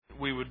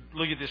we would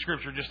look at this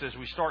scripture just as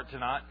we start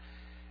tonight.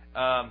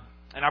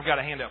 And I've got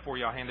a handout for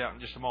you. I'll hand out in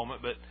just a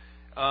moment. But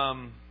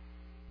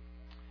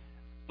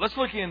let's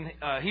look in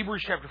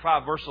Hebrews chapter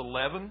 5, verse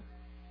 11.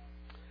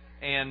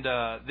 And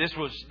this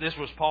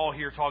was Paul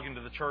here talking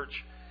to the church.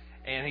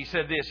 And he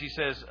said this. He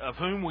says, of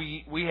whom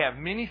we have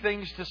many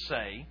things to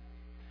say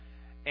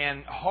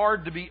and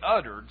hard to be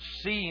uttered,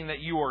 seeing that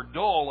you are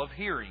dull of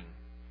hearing.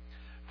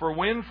 For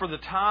when for the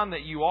time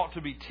that you ought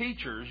to be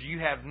teachers, you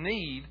have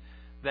need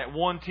that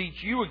one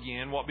teach you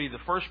again what be the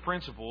first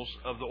principles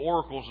of the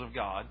oracles of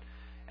God,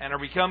 and are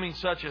becoming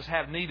such as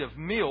have need of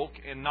milk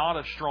and not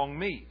of strong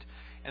meat.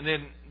 And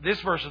then this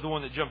verse is the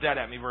one that jumped out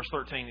at me, verse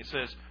 13. It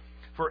says,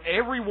 for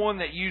everyone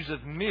that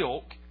useth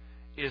milk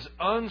is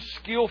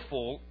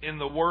unskillful in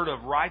the word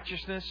of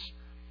righteousness,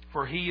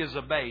 for he is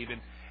a babe.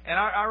 And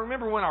I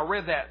remember when I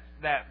read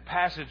that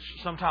passage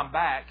sometime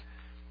back,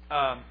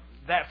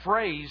 that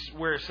phrase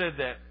where it said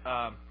that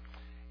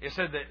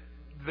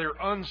they're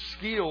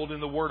unskilled in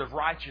the word of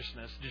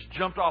righteousness just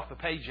jumped off the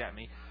page at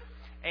me.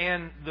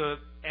 And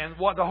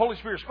what the Holy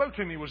Spirit spoke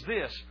to me was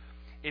this: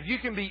 if you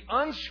can be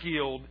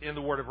unskilled in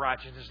the word of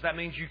righteousness, that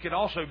means you can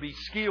also be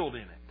skilled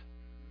in it.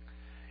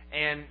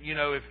 And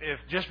if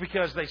just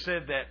because they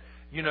said that,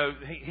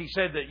 he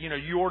said that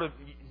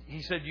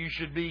he said you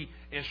should be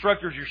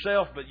instructors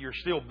yourself, but you're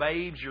still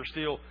babes. You're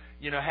still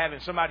having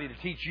somebody to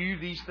teach you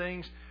these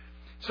things.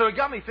 So it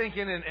got me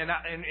thinking,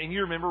 and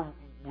you remember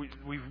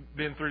we've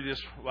been through this.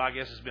 Well, I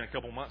guess it's been a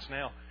couple months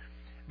now,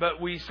 but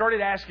we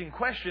started asking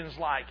questions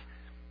like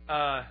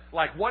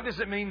what does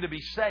it mean to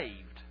be saved?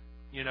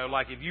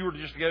 Like if you were to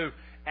just go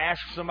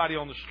ask somebody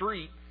on the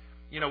street,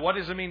 what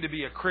does it mean to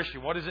be a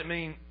Christian? What does it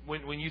mean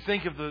when you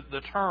think of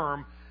the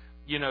term,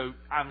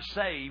 I'm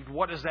saved?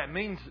 What does that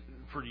mean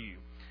for you?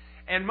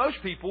 And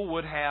most people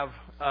would have,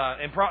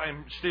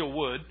 and still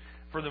would,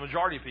 for the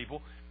majority of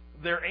people,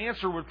 their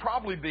answer would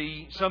probably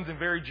be something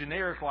very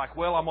generic like,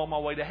 well, I'm on my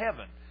way to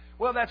heaven.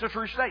 Well, that's a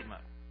true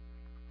statement.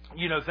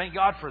 Thank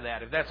God for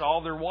that. If that's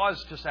all there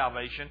was to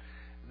salvation,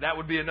 that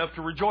would be enough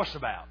to rejoice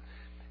about.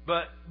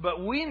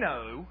 But we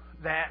know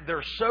that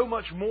there's so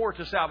much more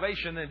to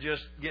salvation than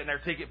just getting our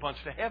ticket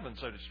punched to heaven,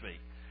 so to speak.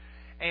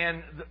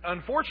 And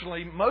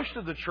unfortunately, most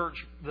of the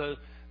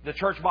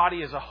church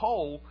body as a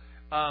whole,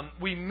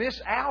 we miss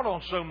out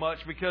on so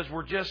much because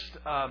we're just,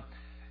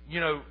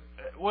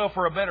 well,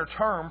 for a better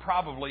term,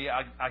 probably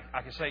I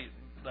can say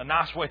a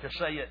nice way to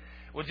say it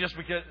was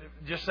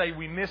just say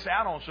we miss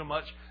out on so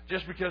much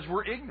just because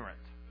we're ignorant.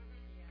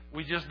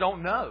 We just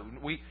don't know.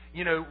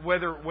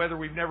 Whether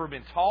we've never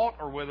been taught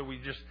or whether we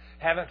just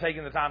haven't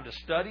taken the time to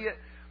study it.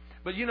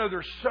 But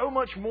there's so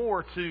much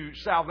more to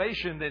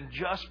salvation than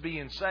just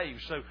being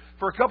saved. So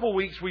for a couple of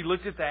weeks we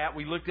looked at that.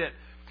 We looked at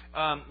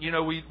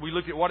we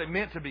looked at what it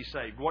meant to be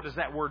saved. What does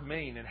that word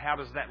mean, and how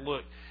does that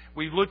look?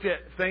 We looked at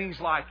things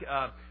like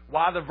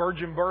why the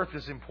virgin birth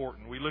is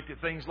important. We looked at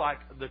things like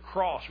the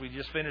cross. We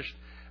just finished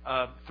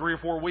 3 or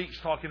 4 weeks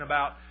talking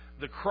about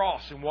the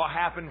cross and what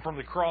happened from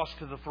the cross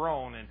to the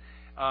throne, and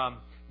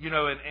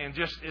and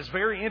just it's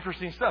very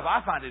interesting stuff.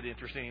 I find it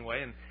interesting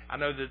anyway, and I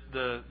know that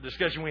the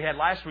discussion we had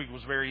last week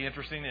was very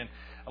interesting, and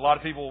a lot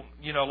of people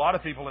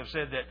have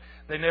said that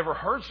they never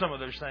heard some of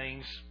those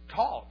things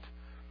taught.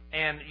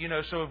 And,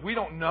 so if we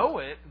don't know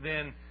it,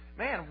 then,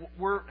 man,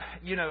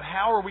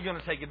 how are we going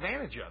to take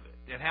advantage of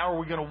it? And how are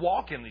we going to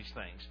walk in these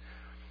things?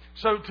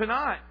 So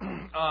tonight,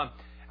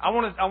 I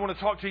want to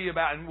talk to you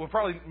about, and we'll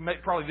probably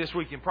this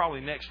week and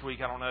probably next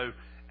week, I don't know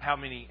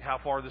how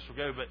far this will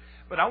go,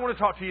 but I want to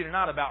talk to you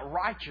tonight about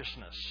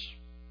righteousness.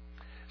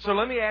 So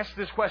let me ask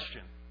this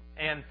question.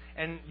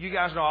 And you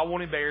guys know I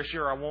won't embarrass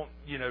you, or I won't,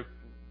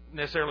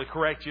 necessarily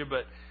correct you,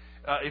 but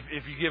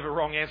if you give it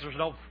wrong answers,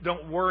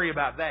 don't worry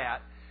about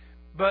that.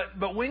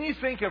 But when you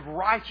think of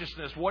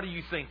righteousness, what do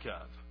you think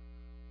of?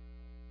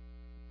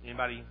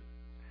 Anybody?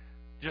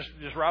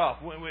 Just right off.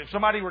 If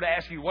somebody were to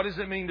ask you, what does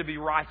it mean to be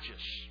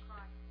righteous?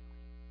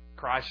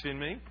 Christ in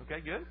me.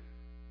 Okay, good.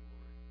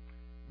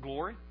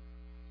 Glory.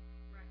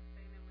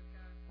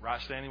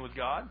 Right standing with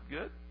God.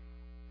 Good.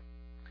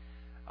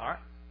 All right.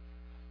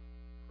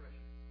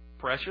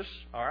 Precious.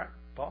 All right.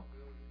 Paul?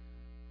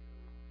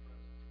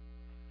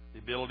 The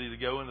ability to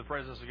go in the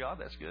presence of God.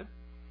 That's good.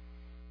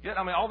 Good.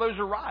 I mean, all those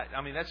are right.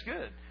 I mean, that's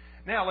good.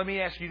 Now, let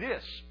me ask you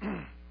this.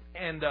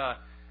 And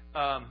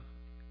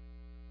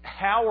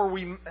how are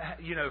we,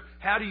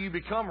 how do you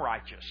become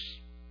righteous?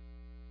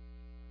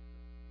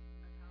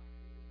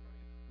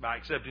 By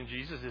accepting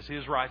Jesus as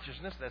His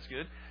righteousness. That's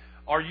good.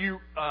 Are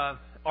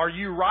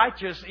you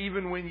righteous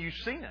even when you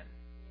sin?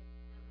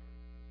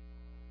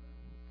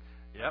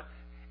 Yep.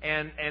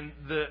 And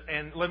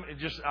let me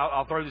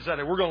I'll throw this out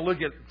there. We're going to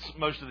look at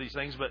most of these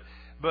things, but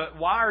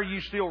why are you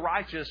still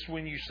righteous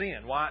when you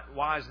sin?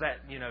 Why is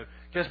that?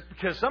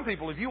 Because some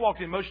people, if you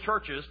walked in most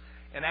churches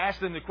and asked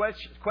them the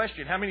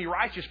question, how many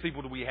righteous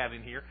people do we have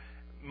in here?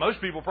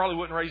 Most people probably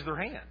wouldn't raise their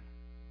hand.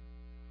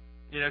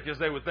 Because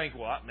they would think,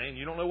 well, man,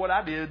 you don't know what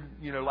I did,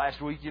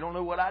 last week. You don't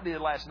know what I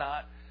did last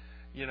night,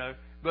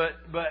 But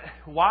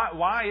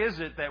why is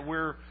it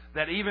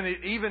that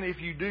even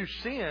if you do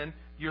sin,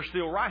 you're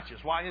still righteous.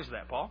 Why is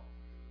that, Paul?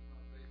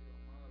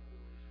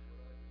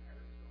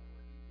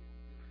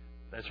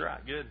 That's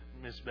right. Good.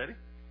 Miss Betty?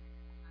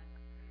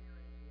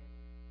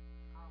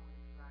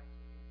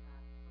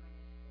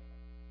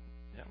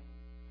 Yeah.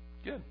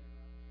 Good.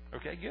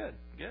 Okay, good.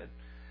 Good.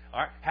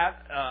 All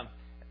right.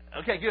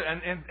 Okay, good.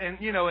 And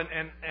you know, and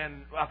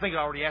I think I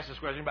already asked this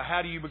question, but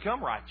how do you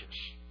become righteous?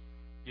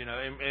 You know,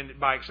 and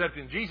by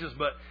accepting Jesus,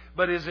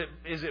 but is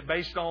it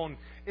based on?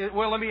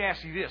 Well, let me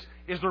ask you this: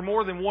 is there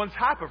more than one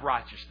type of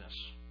righteousness?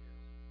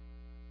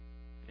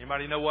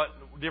 Anybody know what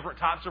different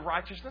types of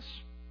righteousness?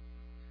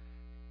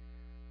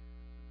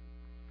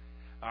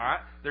 All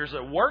right, there's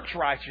a works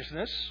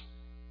righteousness,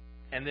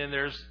 and then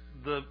there's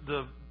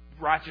the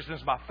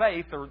righteousness by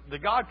faith, or the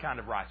God kind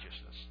of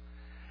righteousness.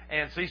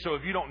 And see, so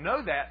if you don't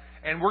know that,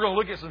 and we're going to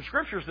look at some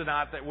scriptures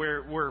tonight that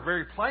where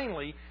very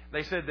plainly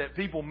they said that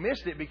people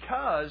missed it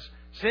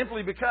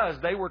simply because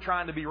they were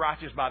trying to be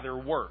righteous by their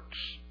works.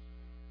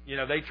 You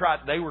know,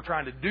 they were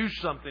trying to do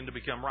something to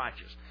become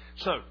righteous.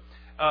 So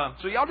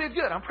y'all did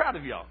good. I'm proud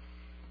of y'all.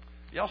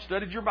 Y'all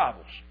studied your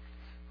Bibles.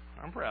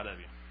 I'm proud of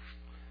you.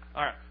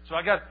 All right. So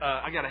I got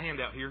a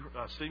handout here,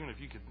 Stephen. If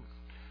you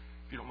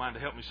don't mind to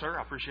help me, sir,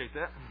 I appreciate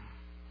that.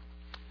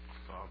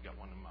 So I've got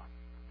one in my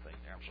thing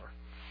there. I'm sorry.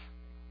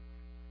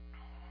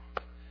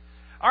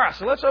 All right.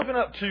 So let's open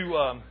up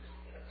to.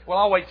 Well,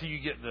 I'll wait till you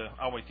get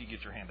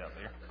your handout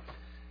there.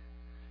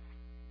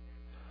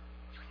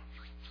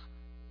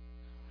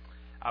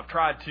 I've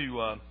tried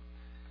to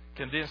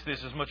condense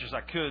this as much as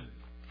I could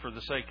for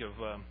the sake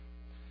of,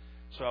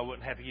 so I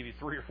wouldn't have to give you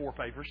 3 or 4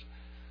 papers.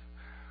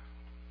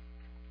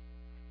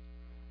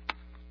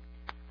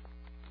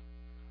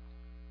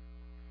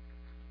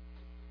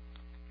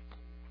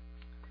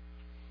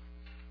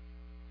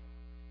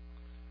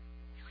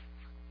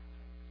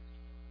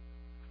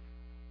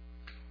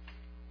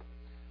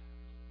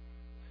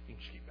 You can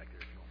just keep back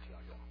there if you want to.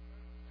 I'll go.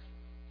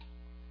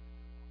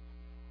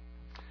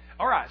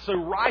 All right, so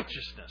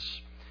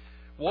righteousness.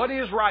 What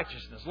is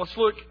righteousness? Let's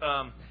look,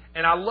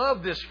 and I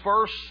love the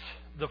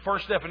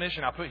first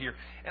definition I put here.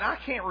 And I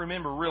can't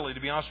remember really, to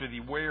be honest with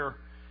you,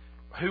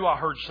 who I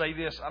heard say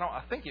this.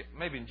 I think it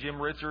maybe in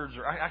Jim Richards,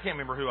 or I can't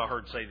remember who I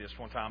heard say this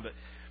one time.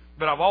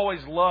 But I've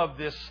always loved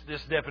this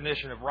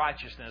definition of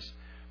righteousness,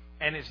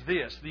 and it's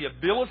this: the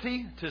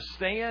ability to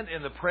stand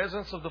in the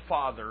presence of the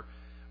Father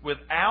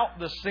without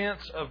the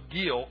sense of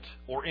guilt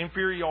or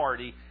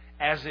inferiority,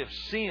 as if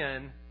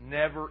sin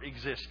never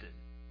existed.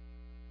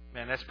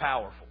 Man, that's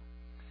powerful.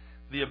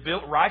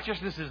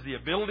 Righteousness is the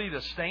ability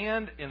to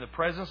stand in the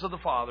presence of the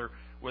Father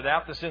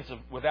without a sense of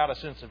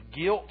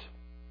guilt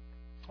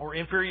or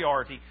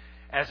inferiority,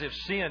 as if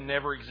sin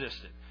never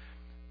existed.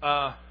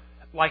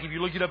 Like if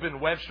you look it up in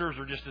Webster's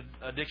or just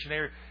a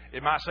dictionary,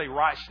 it might say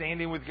right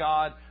standing with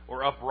God,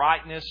 or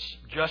uprightness,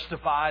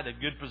 justified, a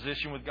good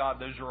position with God.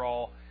 Those are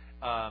all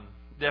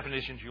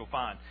definitions you'll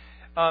find.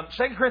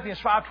 2 Corinthians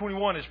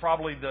 5:21 is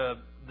probably the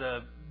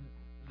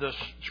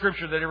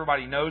scripture that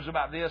everybody knows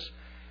about this.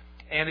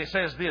 And it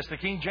says this, the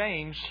King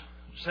James,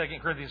 2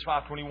 Corinthians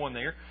 5:21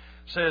 there,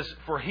 says,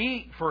 For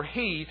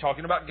he,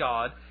 talking about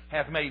God,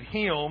 hath made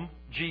Him,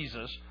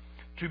 Jesus,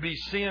 to be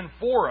sin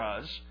for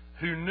us,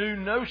 who knew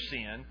no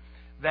sin,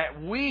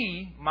 that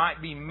we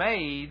might be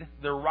made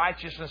the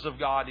righteousness of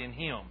God in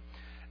Him.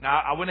 Now,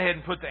 I went ahead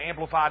and put the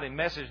Amplified and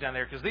Message down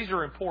there, because these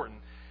are important.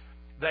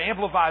 The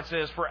Amplified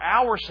says, For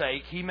our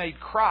sake He made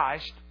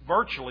Christ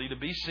virtually to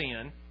be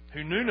sin,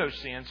 who knew no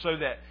sin, so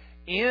that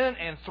in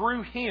and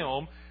through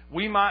Him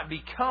we might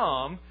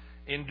become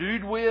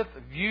endued with,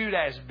 viewed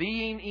as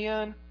being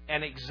in,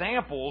 and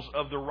examples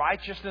of the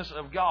righteousness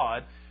of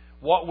God,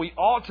 what we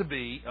ought to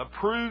be,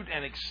 approved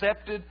and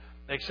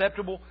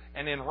acceptable,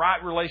 and in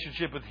right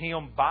relationship with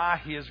Him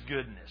by His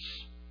goodness.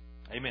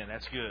 Amen.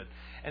 That's good.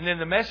 And then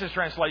the Message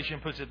translation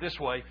puts it this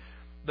way.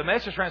 The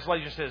Message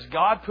translation says,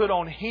 God put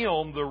on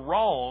Him the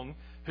wrong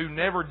who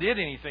never did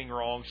anything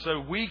wrong, so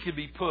we could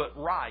be put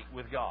right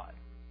with God.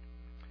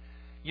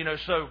 You know,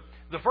 so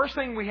the first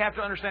thing we have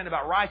to understand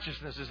about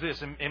righteousness is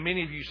this, and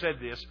many of you said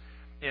this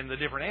in the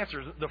different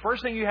answers. The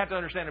first thing you have to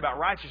understand about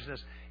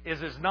righteousness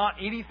is it's not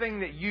anything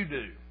that you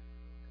do.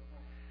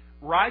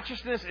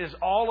 Righteousness is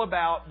all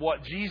about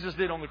what Jesus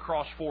did on the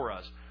cross for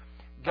us.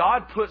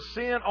 God put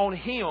sin on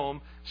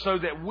Him so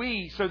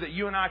that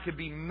you and I could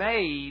be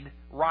made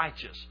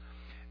righteous.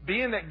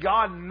 Being that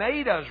God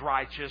made us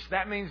righteous,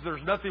 that means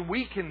there's nothing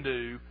we can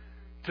do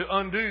to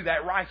undo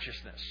that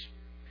righteousness.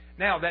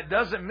 Now, that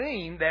doesn't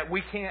mean that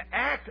we can't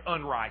act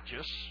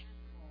unrighteous.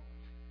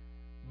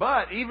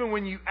 But even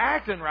when you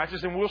act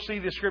unrighteous, and we'll see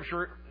this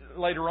scripture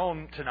later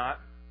on tonight,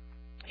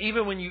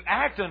 even when you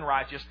act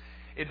unrighteous,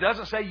 it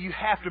doesn't say you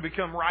have to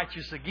become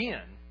righteous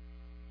again.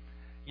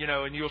 You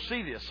know, and you'll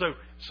see this.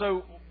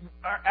 So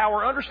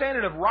our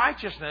understanding of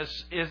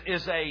righteousness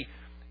is a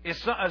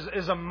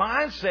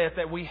mindset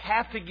that we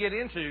have to get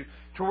into,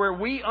 to where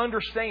we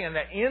understand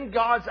that in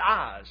God's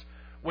eyes,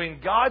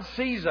 when God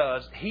sees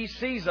us, He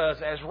sees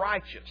us as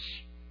righteous.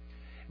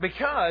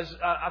 Because,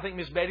 I think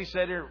Miss Betty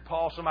said it, or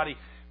Paul, somebody,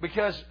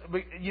 because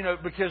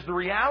the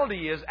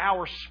reality is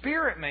our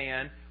spirit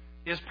man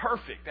is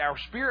perfect. Our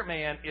spirit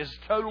man is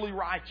totally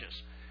righteous.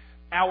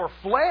 Our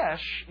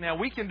flesh, now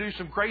we can do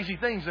some crazy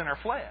things in our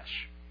flesh.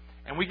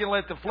 And we can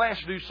let the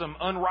flesh do some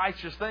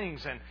unrighteous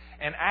things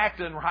and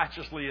act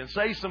unrighteously and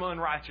say some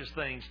unrighteous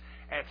things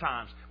at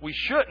times. We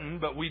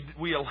shouldn't, but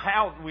we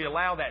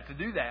allow that to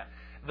do that,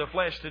 the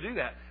flesh to do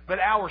that. But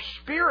our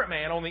spirit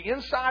man on the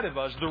inside of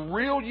us, the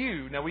real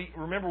you, now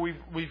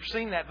we've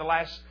seen that the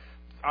last,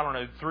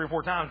 3 or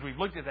 4 times we've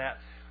looked at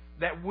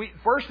that we,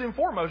 first and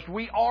foremost,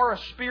 we are a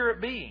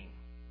spirit being.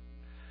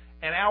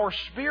 And our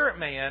spirit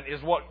man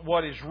is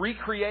what is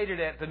recreated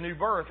at the new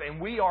birth,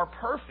 and we are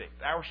perfect.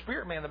 Our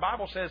spirit man, the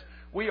Bible says,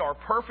 we are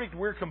perfect,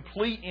 we're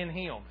complete in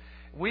Him.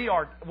 We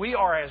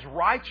are as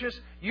righteous,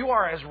 you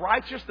are as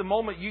righteous the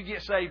moment you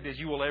get saved as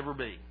you will ever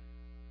be.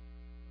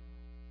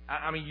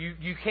 I mean,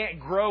 you can't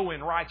grow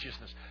in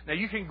righteousness. Now,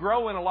 you can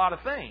grow in a lot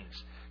of things.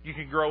 You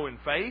can grow in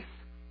faith.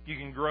 You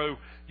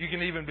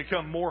can even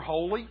become more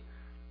holy.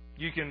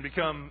 You can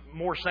become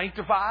more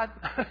sanctified,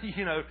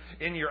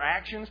 in your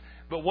actions.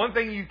 But one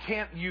thing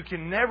you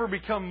can never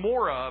become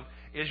more of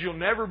is you'll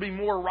never be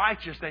more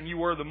righteous than you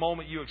were the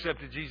moment you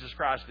accepted Jesus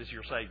Christ as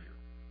your Savior.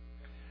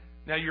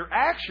 Now, your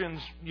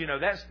actions,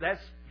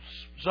 that's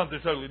something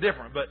totally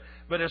different.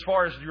 But as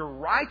far as your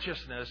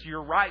righteousness,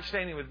 your right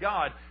standing with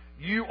God,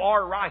 you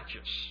are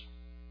righteous.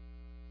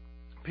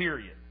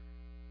 Period.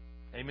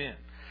 Amen.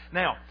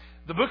 Now,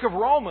 the book of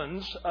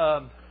Romans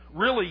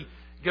really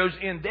goes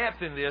in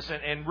depth in this,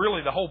 and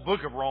really the whole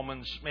book of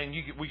Romans, man,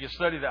 we could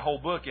study that whole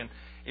book, and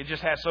it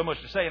just has so much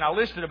to say. And I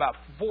listed about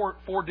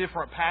four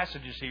different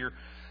passages here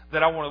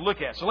that I want to look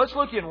at. So let's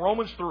look in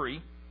Romans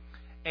 3,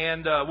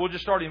 and we'll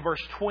just start in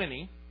verse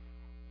 20.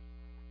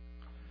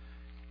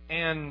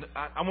 And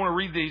I want to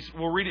read these.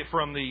 We'll read it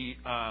from the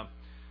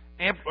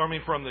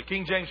from the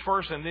King James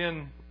first, and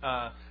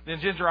then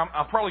Ginger,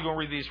 I'm probably going to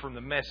read these from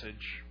the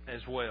Message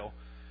as well.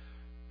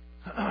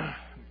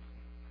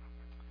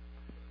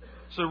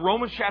 So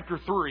Romans chapter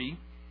 3,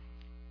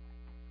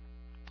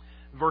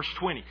 verse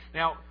 20.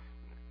 Now,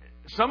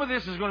 some of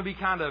this is going to be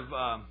kind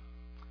of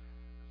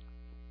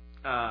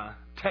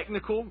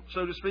technical,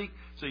 so to speak.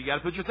 So you got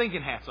to put your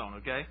thinking hats on,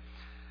 okay?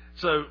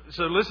 So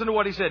listen to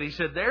what he said. He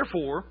said,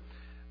 "Therefore,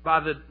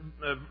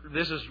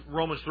 this is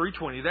Romans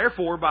 3:20.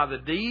 Therefore, by the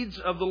deeds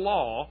of the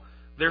law,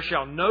 there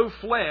shall no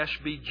flesh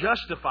be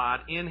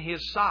justified in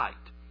his sight.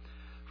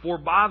 For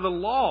by the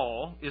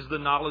law is the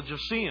knowledge of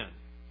sin.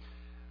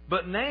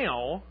 But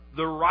now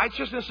the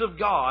righteousness of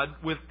God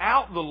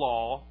without the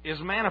law is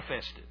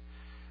manifested,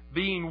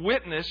 being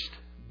witnessed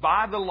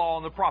by the law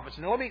and the prophets."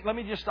 Now let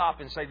me just stop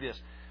and say this.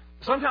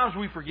 Sometimes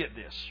we forget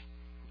this.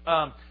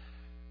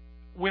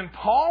 When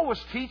Paul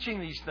was teaching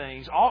these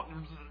things,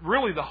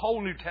 really the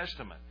whole New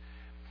Testament,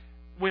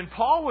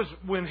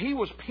 when he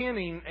was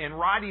penning and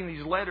writing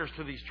these letters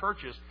to these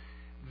churches,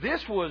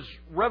 this was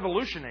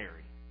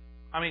revolutionary.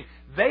 I mean,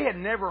 they had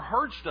never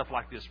heard stuff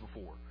like this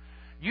before.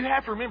 You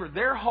have to remember,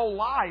 their whole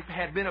life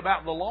had been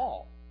about the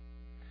law.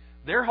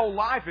 Their whole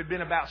life had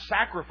been about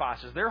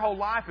sacrifices. Their whole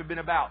life had been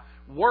about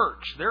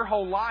works. Their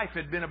whole life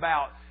had been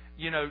about,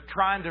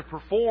 trying to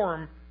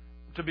perform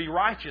to be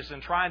righteous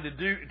and trying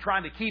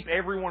to keep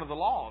every one of the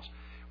laws.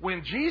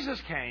 When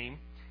Jesus came,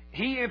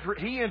 He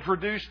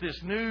introduced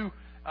this new,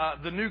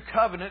 the new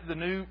covenant,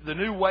 the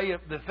new way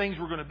of the things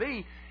were going to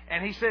be,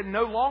 and He said,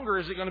 no longer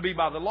is it going to be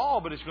by the law,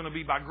 but it's going to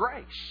be by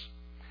grace.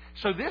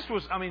 So this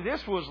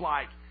was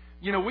like,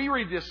 we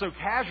read this so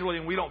casually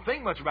and we don't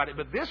think much about it,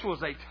 but this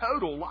was a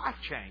total life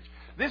change.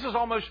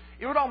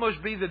 It would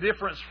almost be the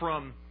difference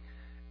from,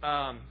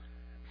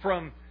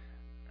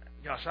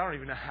 gosh, I don't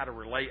even know how to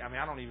relate.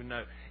 I don't even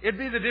know. It'd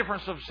be the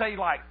difference of say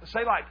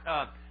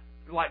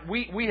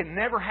we had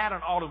never had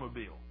an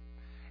automobile,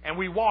 and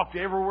we walked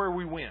everywhere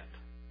we went,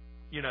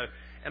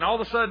 and all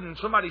of a sudden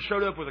somebody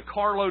showed up with a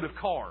carload of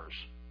cars,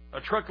 a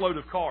truckload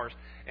of cars,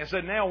 and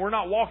said, now we're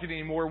not walking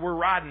anymore, we're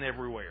riding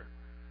everywhere.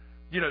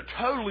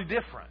 Totally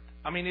different.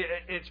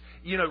 It's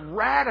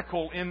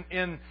radical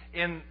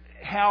in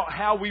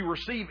how we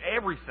receive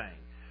everything.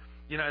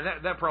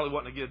 That probably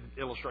wasn't a good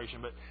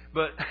illustration,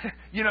 but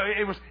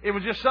it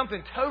was just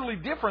something totally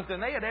different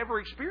than they had ever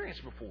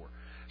experienced before.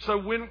 So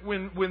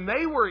when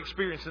they were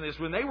experiencing this,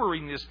 when they were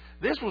reading this,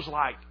 this was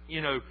like,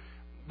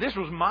 this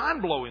was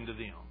mind blowing to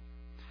them.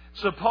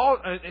 So Paul,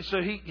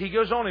 he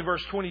goes on in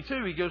verse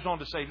 22. He goes on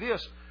to say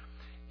this: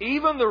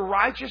 even the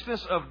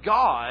righteousness of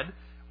God,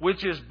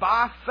 which is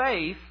by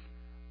faith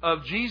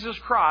of Jesus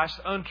Christ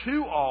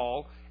unto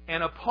all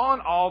and upon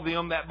all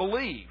them that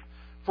believe.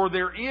 For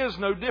there is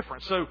no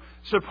difference. So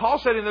Paul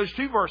said in those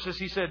two verses,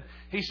 he said,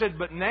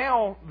 but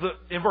now,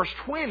 in verse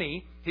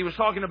 20, he was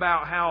talking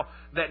about how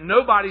that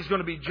nobody's going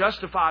to be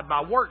justified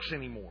by works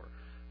anymore.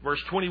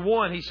 Verse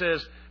 21, he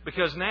says,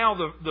 because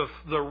now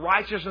the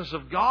righteousness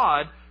of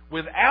God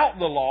without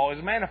the law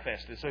is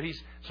manifested.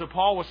 So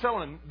Paul was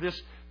telling them,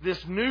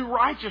 this new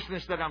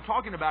righteousness that I'm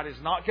talking about is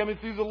not coming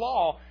through the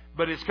law,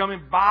 but it's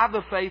coming by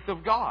the faith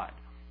of God.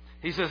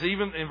 He says,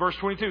 even in verse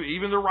 22,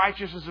 even the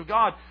righteousness of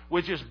God,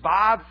 which is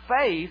by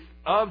faith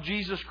of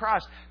Jesus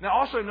Christ. Now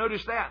also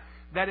notice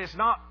that is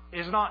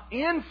not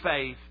in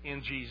faith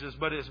in Jesus,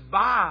 but is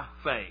by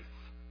faith.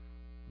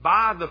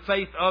 By the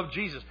faith of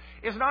Jesus.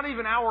 It's not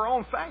even our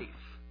own faith.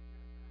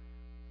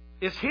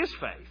 It's His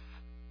faith.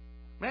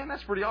 Man,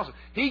 that's pretty awesome.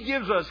 He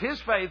gives us His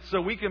faith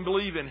so we can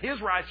believe in His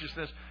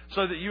righteousness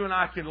so that you and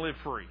I can live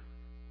free.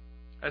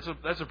 That's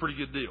a pretty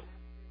good deal.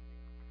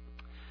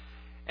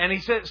 And he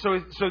said,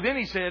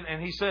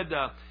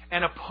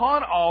 and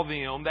upon all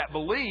them that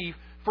believe,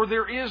 for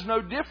there is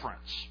no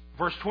difference.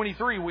 Verse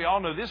 23, we all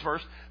know this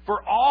verse,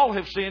 for all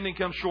have sinned and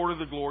come short of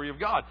the glory of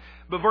God.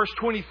 But verse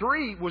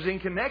 23 was in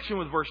connection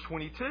with verse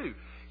 22.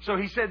 So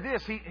he said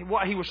this,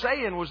 what he was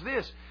saying was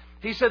this.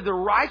 He said the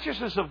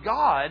righteousness of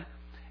God,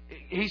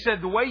 he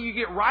said the way you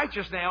get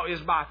righteous now is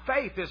by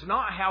faith. It's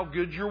not how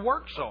good your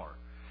works are.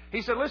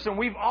 He said, listen,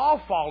 we've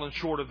all fallen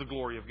short of the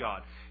glory of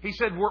God. He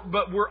said,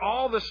 but we're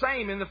all the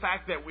same in the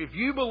fact that if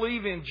you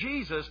believe in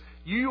Jesus,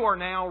 you are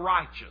now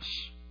righteous.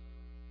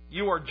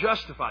 You are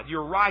justified.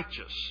 You're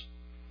righteous.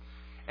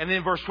 And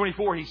then verse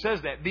 24, he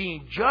says that,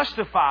 being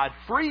justified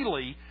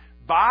freely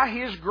by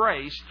His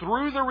grace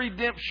through the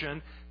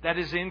redemption that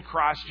is in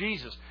Christ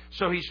Jesus.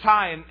 So he's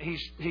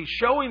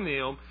showing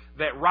them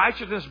that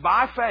righteousness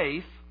by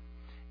faith,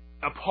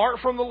 apart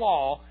from the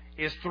law,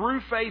 is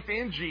through faith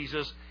in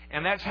Jesus,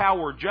 and that's how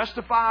we're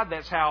justified.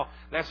 That's how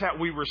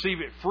we receive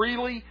it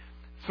freely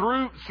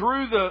through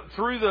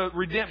the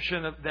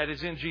redemption that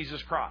is in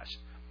Jesus Christ.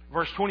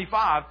 Verse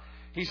 25,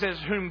 he says,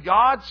 whom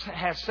God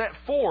has set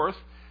forth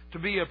to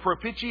be a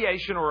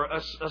propitiation or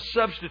a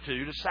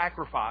substitute, a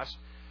sacrifice,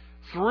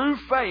 through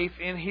faith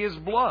in His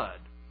blood,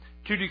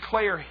 to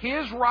declare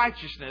His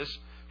righteousness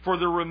for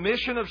the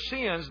remission of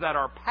sins that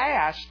are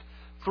past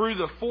through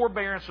the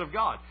forbearance of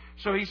God.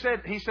 So he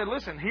said,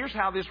 listen, here's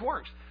how this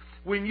works.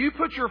 When you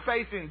put your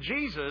faith in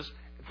Jesus,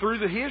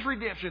 through His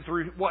redemption,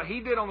 through what He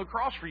did on the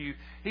cross for you,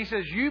 He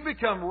says you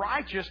become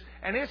righteous,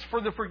 and it's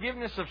for the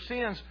forgiveness of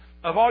sins,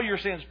 of all your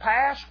sins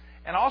past,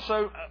 and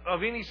also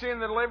of any sin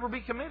that will ever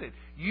be committed.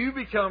 You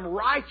become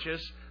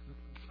righteous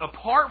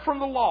apart from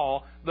the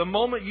law the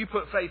moment you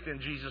put faith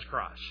in Jesus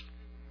Christ.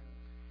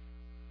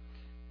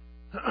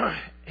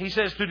 He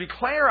says, to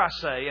declare, I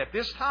say, at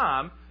this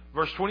time,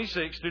 verse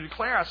 26, to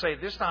declare, I say,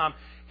 at this time,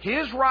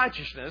 His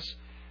righteousness,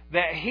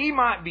 that He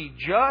might be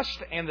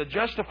just and the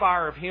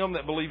justifier of him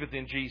that believeth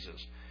in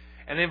Jesus.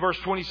 And then verse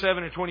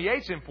 27 and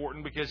 28 is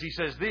important because he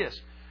says this.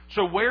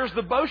 So where's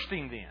the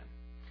boasting then?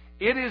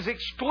 It is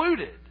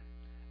excluded.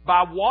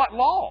 By what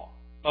law?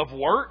 Of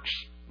works?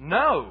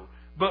 No,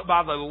 but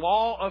by the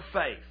law of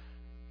faith.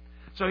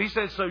 So he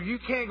says, so you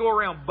can't go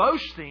around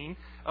boasting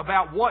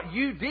about what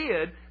you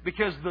did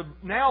because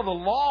now the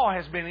law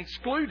has been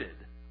excluded.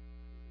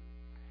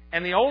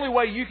 And the only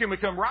way you can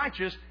become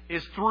righteous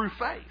is through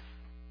faith.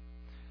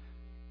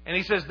 And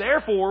he says,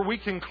 therefore, we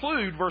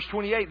conclude, verse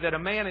 28, that a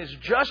man is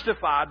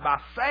justified by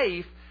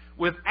faith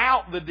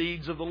without the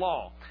deeds of the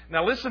law.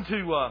 Now listen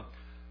to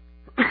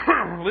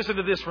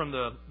this from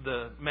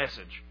the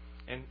Message.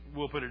 And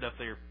we'll put it up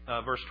there,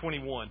 verse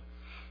 21.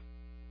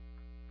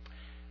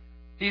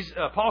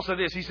 Paul said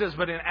this, he says,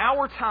 but in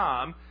our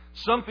time,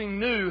 something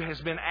new has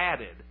been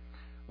added.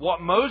 What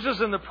Moses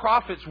and the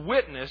prophets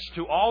witnessed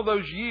to all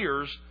those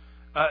years,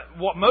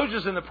 what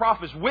Moses and the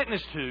prophets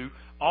witnessed to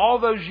all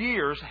those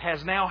years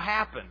has now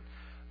happened.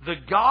 The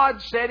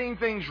God setting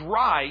things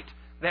right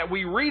that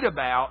we read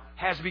about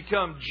has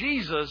become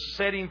Jesus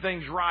setting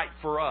things right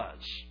for us.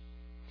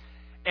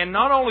 And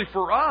not only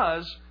for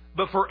us,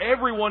 but for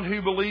everyone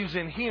who believes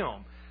in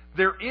Him.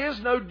 There is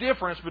no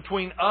difference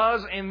between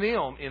us and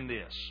them in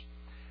this.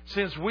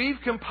 Since we've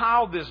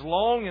compiled this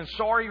long and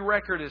sorry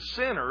record as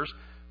sinners,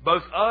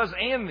 both us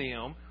and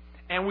them,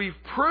 and we've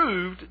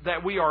proved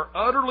that we are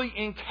utterly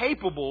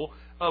incapable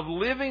of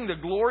living the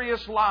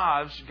glorious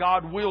lives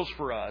God wills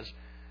for us,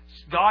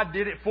 God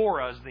did it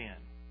for us then.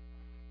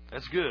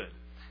 That's good.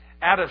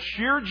 Out of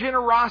sheer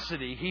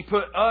generosity, He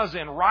put us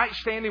in right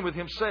standing with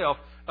Himself,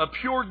 a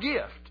pure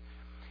gift.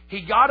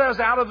 He got us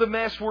out of the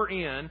mess we're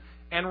in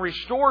and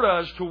restored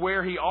us to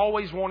where He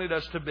always wanted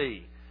us to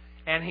be.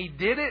 And He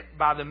did it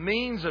by the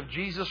means of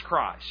Jesus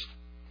Christ.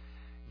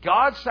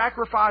 God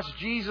sacrificed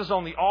Jesus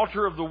on the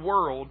altar of the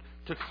world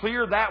to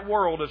clear that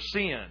world of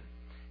sin.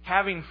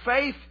 Having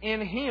faith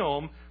in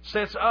Him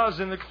sets us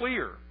in the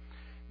clear.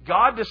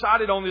 God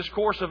decided on this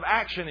course of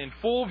action in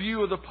full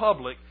view of the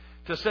public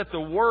to set the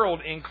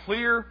world in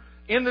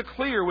the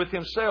clear with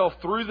Himself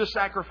through the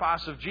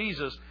sacrifice of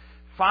Jesus,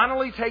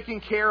 finally taking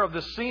care of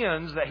the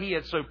sins that He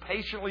had so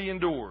patiently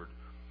endured.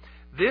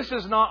 This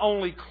is not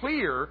only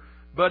clear,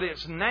 but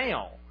it's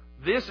now.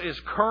 This is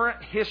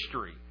current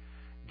history.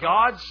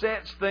 God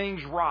sets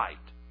things right.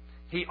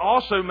 He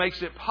also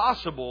makes it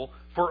possible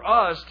for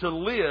us to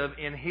live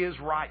in His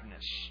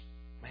rightness.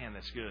 Man,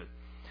 that's good.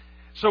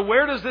 So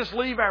where does this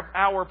leave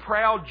our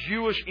proud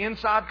Jewish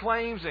inside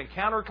claims and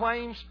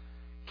counterclaims?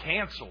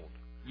 Canceled.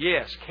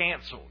 Yes,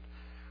 canceled.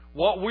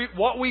 What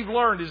we've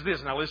learned is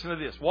this. Now listen to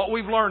this. What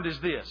we've learned is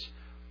this.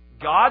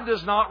 God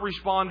does not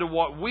respond to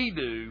what we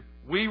do.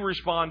 We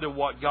respond to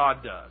what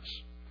God does.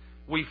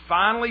 We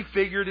finally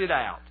figured it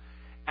out.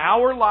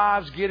 Our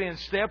lives get in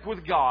step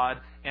with God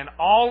and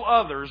all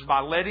others by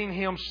letting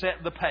Him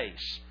set the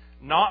pace,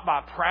 not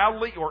by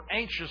proudly or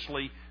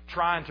anxiously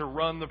trying to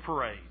run the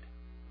parade.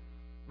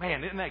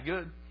 Man, isn't that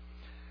good?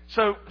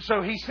 So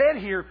he said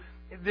here,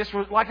 this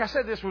was, like I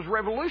said, this was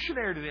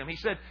revolutionary to them.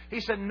 He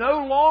said,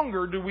 no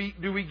longer do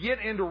we get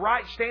into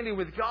right standing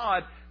with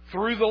God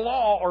through the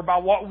law or by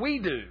what we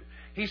do.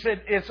 He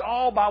said it's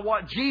all by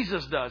what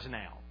Jesus does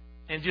now,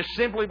 and just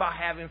simply by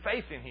having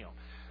faith in Him.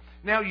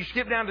 Now you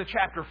skip down to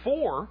chapter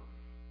 4,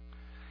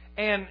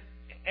 and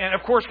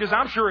of course, because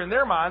I'm sure in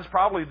their minds,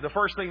 probably the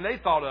first thing they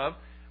thought of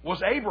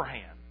was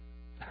Abraham.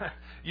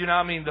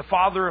 The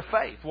father of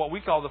faith, what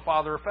we call the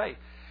father of faith.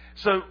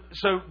 So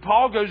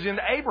Paul goes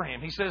into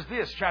Abraham. He says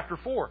this, chapter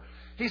 4.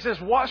 He says,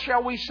 what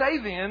shall we say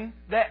then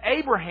that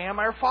Abraham,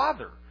 our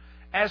father,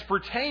 as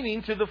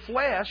pertaining to the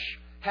flesh,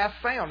 hath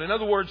found? In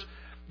other words,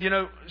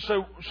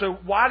 so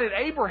why did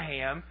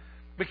Abraham?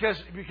 Because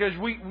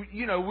we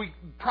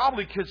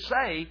probably could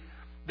say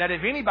that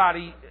if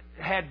anybody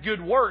had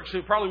good works,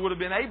 it probably would have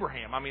been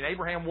Abraham. I mean,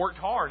 Abraham worked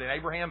hard, and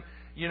Abraham,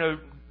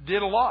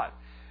 did a lot.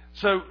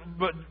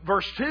 But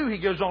verse 2, he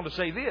goes on to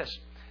say this.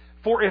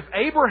 For if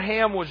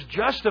Abraham was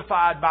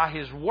justified by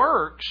his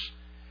works,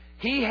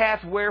 he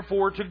hath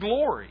wherefore to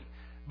glory,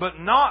 but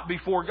not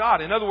before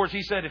God. In other words,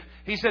 he said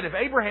if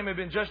Abraham had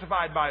been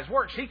justified by his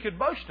works, he could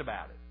boast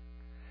about it.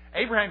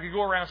 Abraham could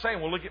go around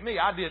saying, well, look at me.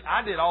 I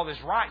did all this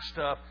right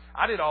stuff.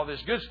 I did all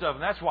this good stuff,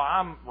 and that's why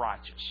I'm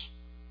righteous.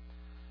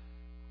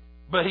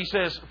 But he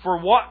says, for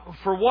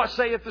what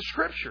saith the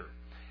Scripture?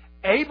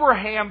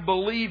 Abraham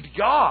believed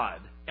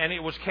God, and it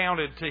was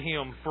counted to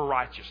him for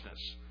righteousness.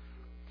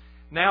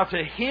 Now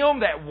to him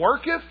that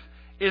worketh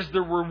is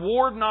the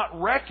reward not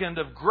reckoned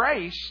of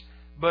grace,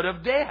 but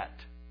of debt.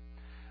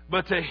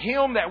 But to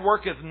him that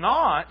worketh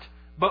not,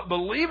 but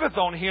believeth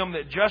on Him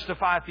that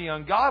justifieth the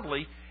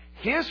ungodly,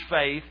 his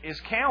faith is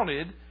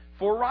counted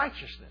for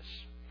righteousness.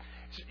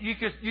 You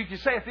could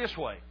say it this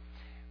way.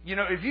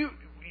 If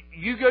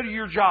you go to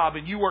your job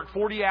and you work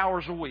 40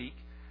 hours a week,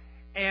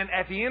 and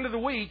at the end of the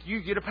week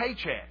you get a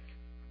paycheck.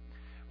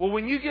 Well,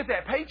 when you get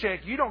that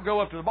paycheck, you don't go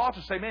up to the boss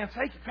and say, "Man,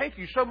 thank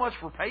you so much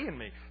for paying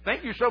me.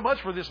 Thank you so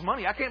much for this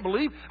money. I can't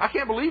believe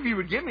you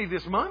would give me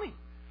this money.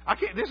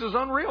 This is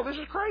unreal. This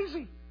is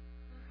crazy."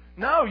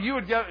 No,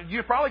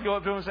 you'd probably go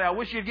up to him and say, "I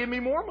wish you'd give me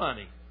more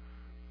money.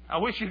 I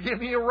wish you'd give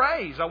me a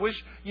raise. I wish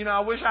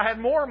I had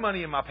more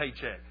money in my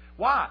paycheck."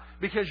 Why?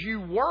 Because you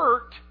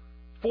worked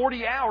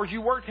 40 hours,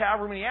 you worked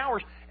however many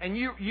hours, and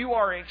you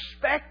are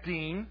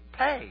expecting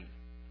pay.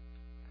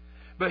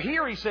 But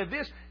here he said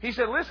this. He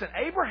said, "Listen,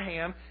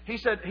 Abraham." He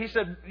said,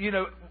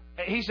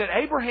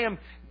 Abraham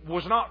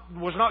was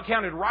not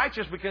counted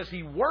righteous because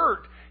he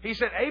worked. He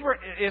said,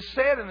 it's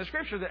said in the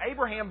Scripture that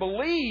Abraham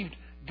believed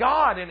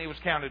God and it was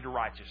counted to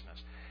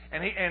righteousness.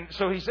 And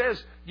so he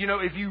says,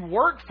 if you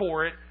work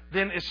for it,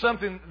 then it's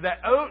something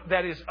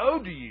that is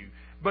owed to you.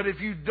 But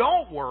if you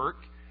don't work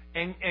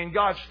and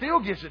God still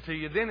gives it to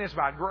you, then it's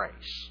by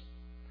grace.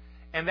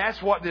 And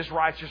that's what this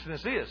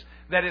righteousness is.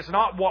 That it's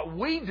not what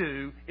we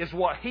do, it's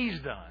what He's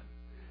done.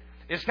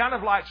 It's kind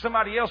of like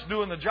somebody else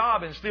doing the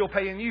job and still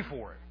paying you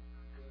for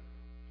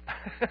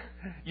it.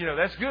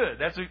 That's good.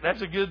 That's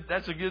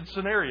a good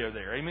scenario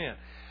there. Amen.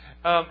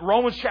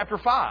 Romans chapter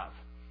 5.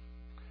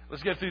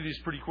 Let's get through these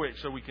pretty quick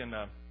so we can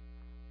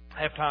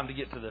have time to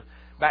get to the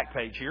back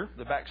page here,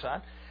 the back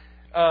side.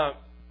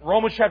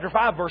 Romans chapter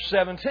 5, verse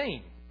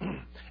 17.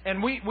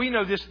 And we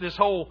know this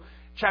whole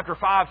chapter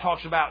 5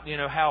 talks about,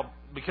 how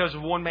because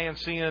of one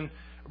man's sin,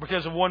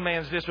 because of one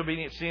man's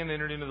disobedience, sin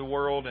entered into the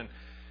world.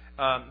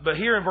 But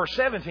here in verse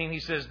 17, he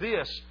says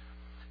this: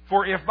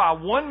 For if by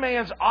one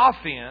man's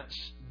offense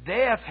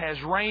death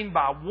has reigned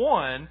by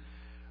one,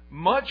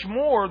 much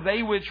more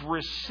they which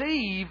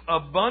receive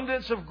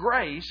abundance of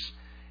grace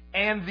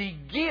and the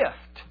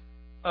gift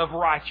of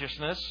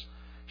righteousness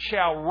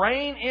shall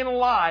reign in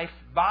life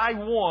by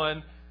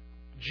one,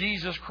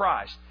 Jesus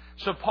Christ.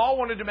 So Paul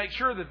wanted to make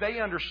sure that they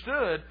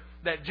understood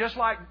that just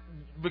like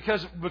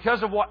because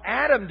of what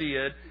Adam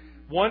did,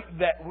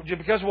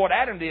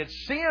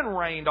 sin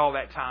reigned all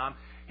that time.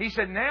 He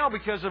said now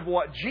because of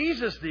what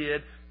Jesus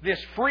did,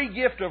 this free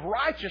gift of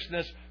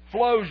righteousness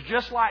flows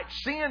just like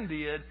sin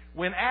did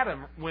when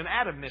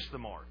Adam missed the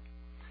mark.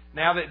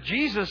 Now that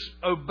Jesus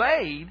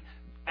obeyed,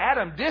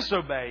 Adam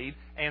disobeyed,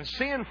 and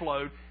sin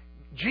flowed.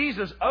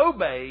 Jesus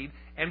obeyed,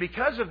 and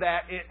because of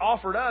that, it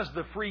offered us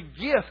the free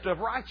gift of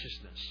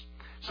righteousness.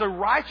 So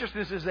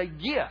righteousness is a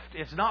gift.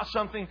 It's not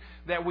something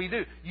that we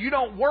do. You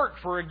don't work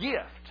for a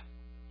gift.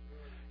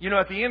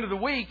 At the end of the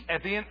week,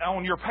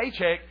 on your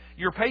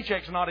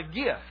paycheck's not a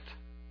gift.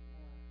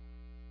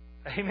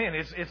 Amen.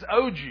 It's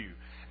owed you.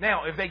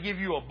 Now, if they give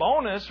you a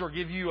bonus or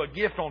give you a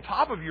gift on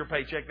top of your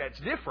paycheck, that's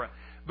different.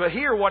 But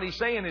here what he's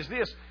saying is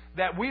this,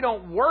 that we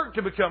don't work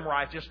to become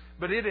righteous,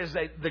 but it is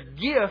the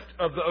gift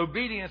of the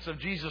obedience of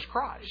Jesus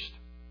Christ.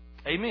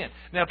 Amen.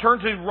 Now turn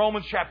to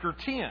Romans chapter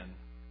 10.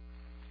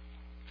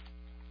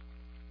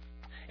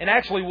 And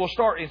actually, we'll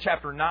start in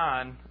chapter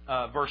 9,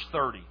 verse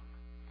 30.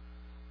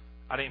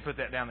 I didn't put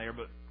that down there,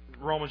 but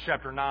Romans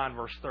chapter 9,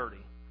 verse 30.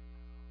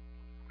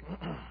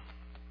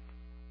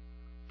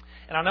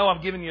 And I know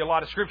I'm giving you a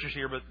lot of scriptures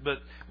here, but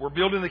we're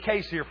building the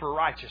case here for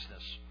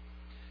righteousness.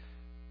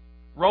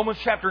 Romans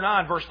chapter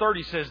 9, verse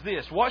 30 says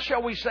this, "What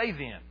shall we say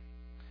then?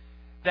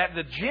 That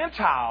the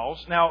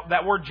Gentiles," now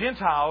that word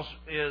Gentiles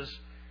is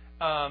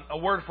a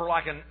word for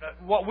like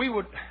what we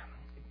would,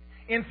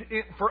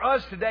 for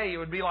us today, it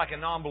would be like a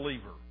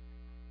non-believer.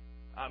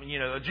 I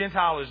mean, a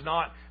Gentile is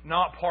not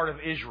part of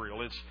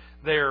Israel. It's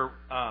their,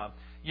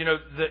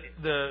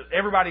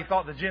 everybody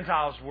thought the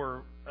Gentiles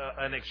were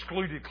an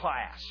excluded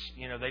class.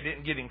 They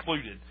didn't get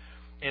included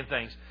in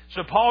things.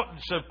 So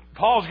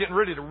Paul's getting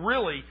ready to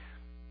really,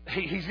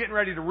 he's getting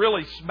ready to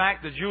really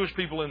smack the Jewish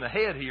people in the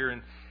head here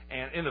and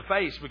in the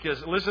face,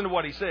 because listen to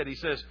what he said. He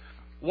says,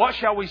 "What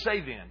shall we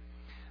say then?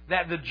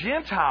 That the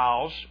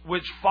Gentiles,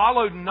 which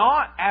followed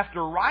not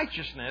after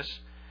righteousness,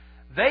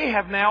 they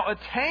have now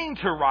attained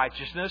to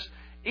righteousness,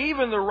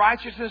 even the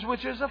righteousness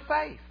which is of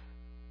faith.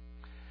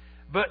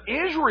 But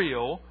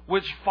Israel,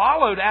 which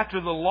followed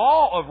after the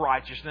law of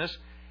righteousness,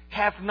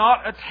 hath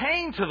not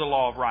attained to the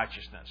law of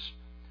righteousness.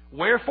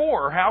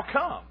 Wherefore, or how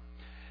come?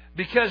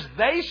 Because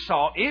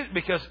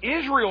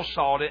Israel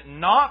sought it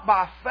not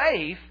by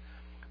faith,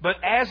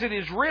 but as it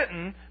is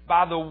written,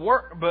 by the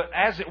works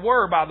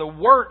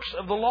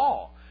of the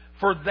law.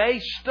 For they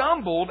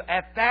stumbled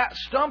at that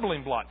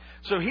stumbling block."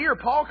 So here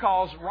Paul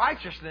calls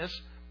righteousness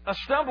a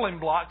stumbling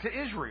block to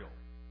Israel.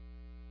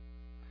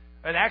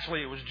 And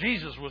actually it was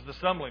Jesus was the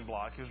stumbling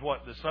block, is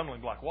what the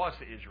stumbling block was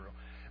to Israel.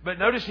 But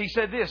notice he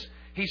said this.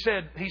 He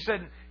said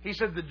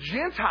the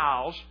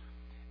Gentiles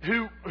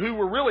who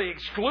were really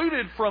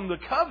excluded from the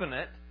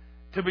covenant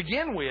to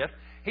begin with,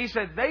 he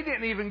said they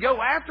didn't even go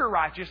after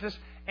righteousness,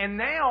 and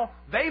now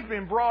they've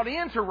been brought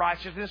into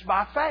righteousness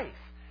by faith.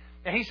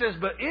 And he says,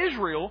 but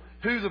Israel,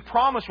 who the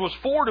promise was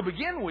for to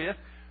begin with,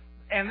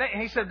 and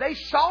he said they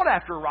sought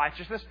after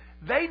righteousness,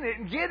 they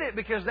didn't get it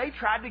because they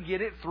tried to get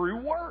it through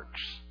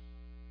works.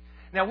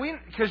 Now,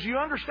 because you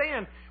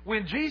understand,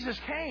 when Jesus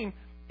came,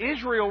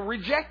 Israel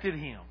rejected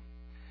Him.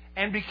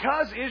 And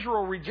because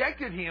Israel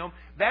rejected Him,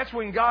 that's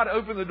when God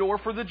opened the door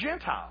for the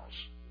Gentiles.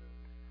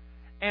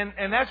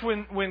 And that's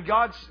when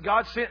God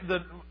sent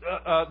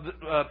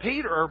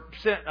Peter.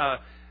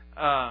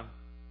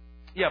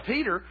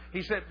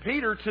 He sent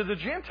Peter to the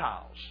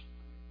Gentiles,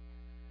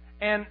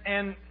 and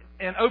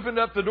opened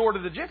up the door to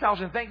the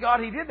Gentiles. And thank God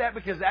He did that,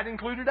 because that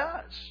included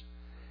us.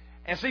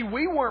 And see,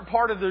 we weren't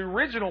part of the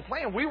original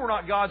plan. We were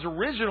not God's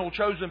original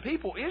chosen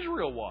people.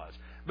 Israel was.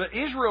 But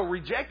Israel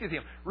rejected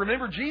Him.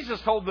 Remember,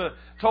 Jesus told the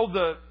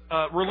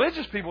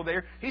religious people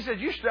there, He said,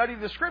 "You study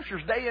the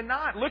Scriptures day and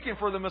night looking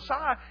for the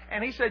Messiah."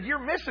 And He said, "You're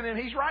missing Him.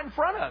 He's right in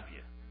front of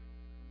you."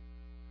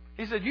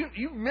 He said,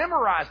 you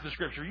memorize the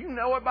Scripture. You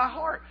know it by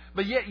heart.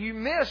 But yet you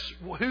miss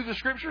who the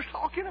Scripture's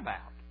talking about.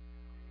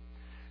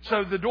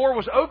 So the door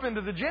was open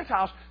to the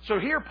Gentiles. So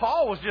here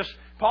Paul just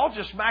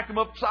smacked them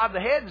upside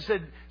the head and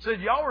said,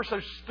 "Y'all were so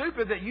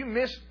stupid that you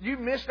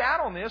missed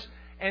out on this,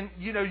 and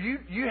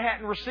you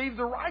hadn't received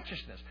the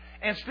righteousness."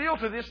 And still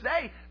to this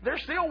day, they're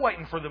still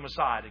waiting for the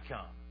Messiah to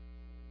come.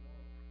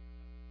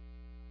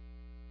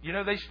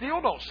 They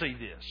still don't see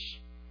this.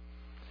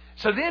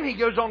 So then he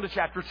goes on to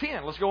chapter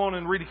 10. Let's go on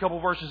and read a couple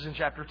verses in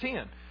chapter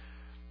 10.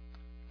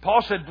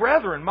 Paul said,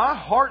 "Brethren, my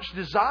heart's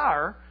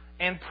desire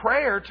and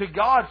prayer to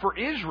God for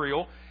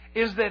Israel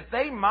is that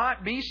they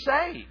might be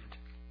saved.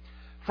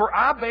 For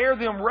I bear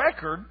them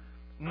record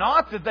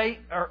that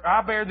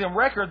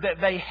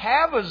they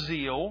have a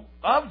zeal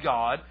of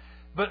God,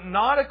 but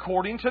not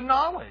according to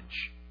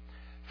knowledge.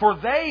 For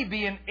they,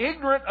 being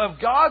ignorant of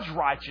God's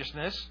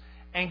righteousness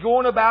and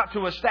going about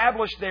to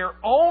establish their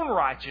own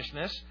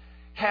righteousness,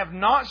 have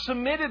not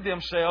submitted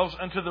themselves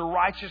unto the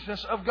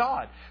righteousness of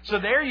God." So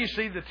there you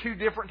see the two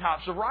different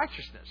types of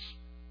righteousness.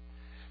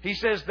 He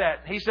said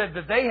that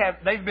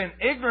they've been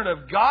ignorant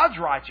of God's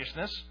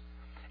righteousness,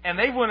 and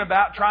they went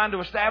about trying to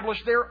establish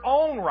their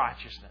own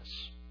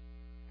righteousness.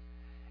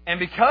 And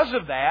because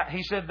of that,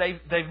 he said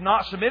they've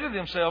not submitted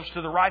themselves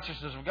to the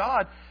righteousness of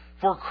God,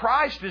 for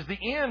Christ is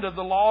the end of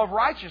the law of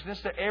righteousness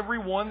to every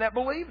one that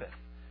believeth.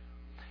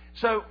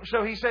 So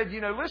he said,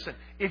 listen,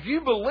 if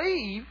you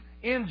believe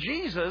in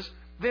Jesus,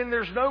 then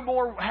there's no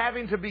more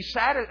having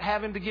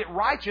to get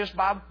righteous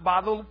by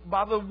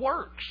the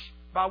works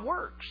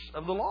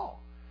of the law.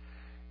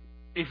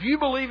 If you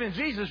believe in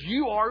Jesus,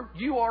 you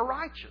are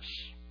righteous.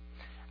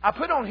 I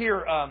put on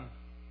here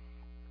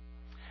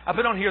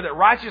that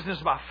righteousness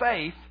by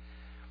faith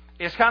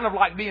is kind of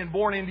like being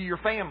born into your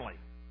family.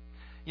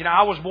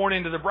 I was born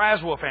into the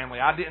Braswell family.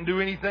 I didn't do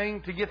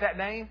anything to get that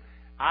name.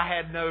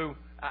 I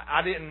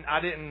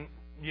didn't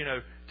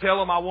tell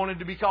them I wanted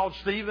to be called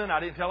Stephen. I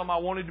didn't tell them I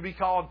wanted to be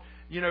called,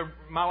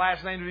 my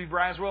last name to be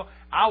Braswell.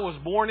 I was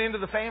born into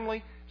the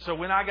family. So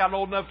when I got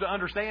old enough to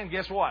understand,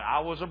 guess what?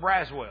 I was a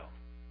Braswell.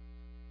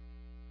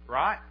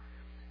 Right?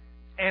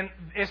 And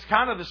it's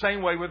kind of the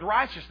same way with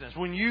righteousness.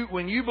 When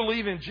you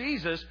believe in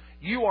Jesus,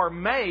 you are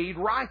made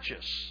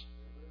righteous.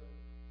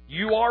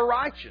 You are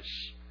righteous.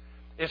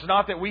 It's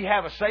not that we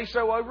have a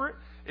say-so over it.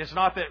 It's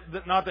not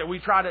that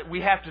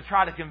we have to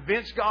try to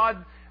convince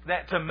God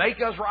that to make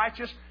us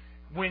righteous.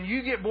 when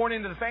you get born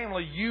into the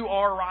family, you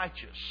are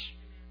righteous.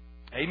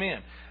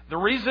 Amen. The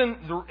reason,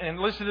 and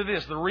listen to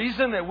this, the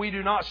reason that we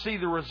do not see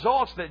the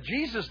results that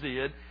Jesus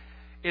did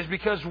is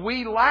because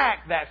we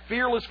lack that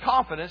fearless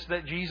confidence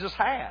that Jesus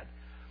had.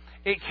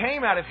 It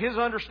came out of His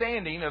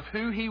understanding of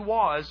who He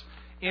was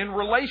in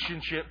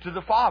relationship to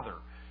the Father.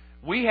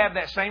 We have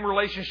that same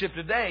relationship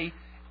today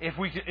if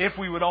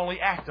we would only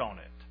act on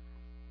it.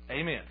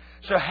 Amen.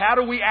 So how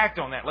do we act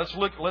on that? Let's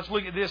look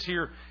at this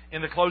here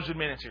in the closing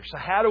minutes here. So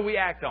how do we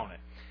act on it?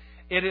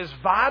 It is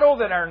vital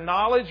that our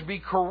knowledge be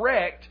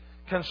correct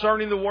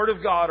concerning the Word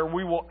of God, or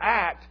we will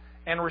act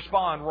and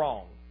respond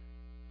wrong.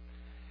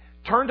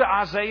 Turn to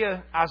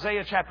Isaiah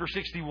chapter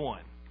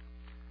 61.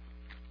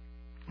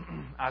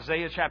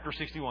 Isaiah chapter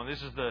 61.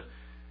 This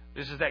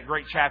is that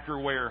great chapter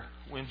where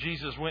when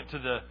Jesus went into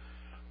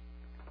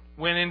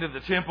the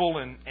temple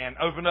and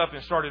opened up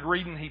and started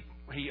reading,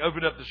 he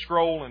opened up the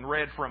scroll and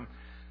read from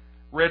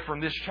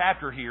this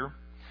chapter here.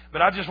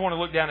 But I just want to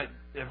look down at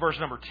verse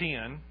number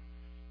 10,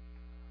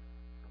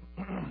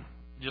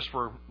 just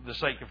for the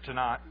sake of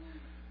tonight.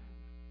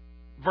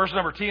 Verse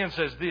number 10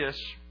 says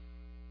this,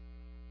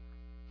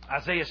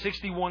 Isaiah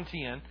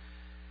 61:10.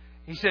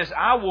 He says,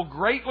 I will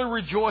greatly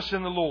rejoice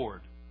in the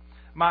Lord.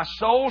 My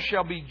soul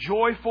shall be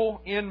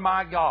joyful in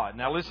my God.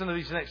 Now listen to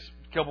these next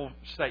couple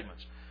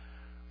statements.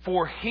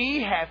 For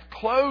He hath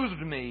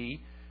clothed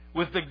me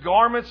with the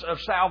garments of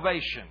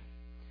salvation.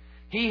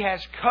 He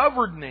has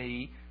covered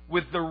me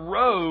with the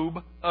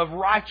robe of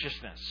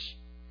righteousness.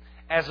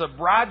 As a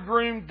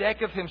bridegroom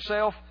decketh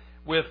himself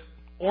with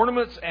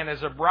ornaments, and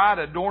as a bride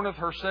adorneth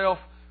herself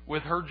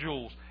with her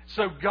jewels.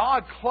 So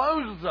God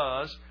clothes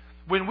us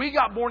when we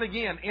got born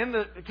again. In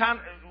the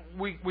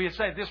we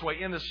say it this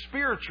way: in the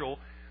spiritual,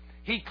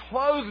 He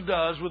clothed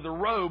us with the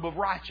robe of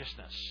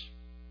righteousness,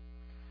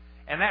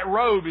 and that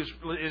robe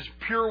is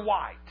pure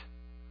white.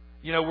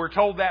 You know, we're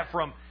told that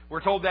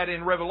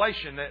in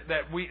Revelation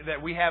that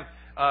we have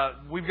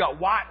we've got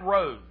white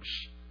robes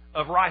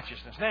of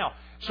righteousness. Now,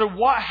 so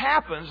what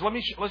happens?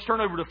 Let's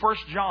turn over to 1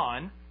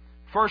 John,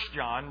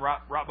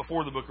 right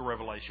before the book of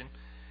Revelation.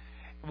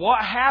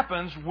 What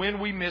happens when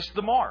we miss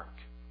the mark?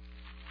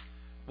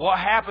 What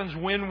happens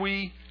when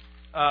we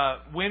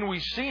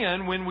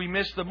sin, when we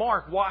miss the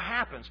mark? What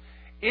happens?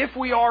 If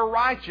we are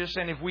righteous,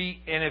 and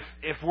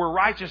if we're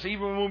righteous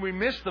even when we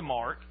miss the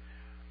mark,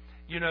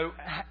 you know,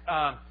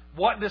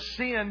 what does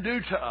sin do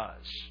to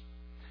us?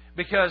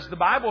 Because the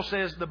Bible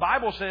says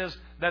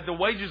that the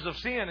wages of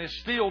sin is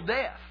still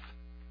death.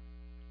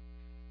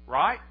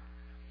 Right?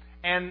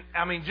 And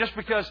I mean, just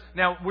because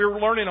now we're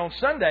learning on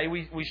Sunday,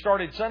 we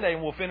started Sunday,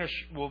 and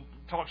we'll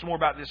talk some more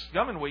about this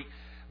coming week.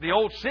 The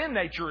old sin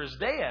nature is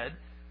dead,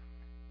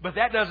 but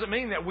that doesn't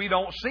mean that we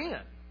don't sin.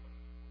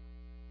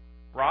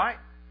 Right?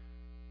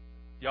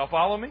 Y'all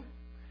follow me?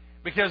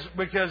 Because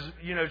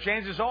you know,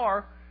 chances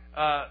are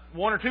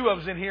one or two of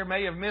us in here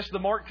may have missed the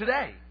mark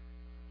today.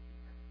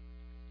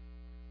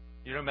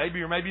 You know,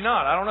 maybe or maybe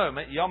not. I don't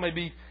know. Y'all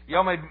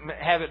may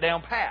have it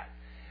down pat.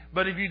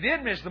 But if you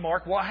did miss the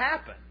mark, what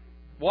happened?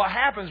 What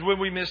happens when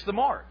we miss the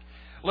mark?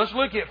 Let's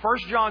look at 1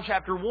 John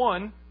chapter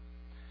 1,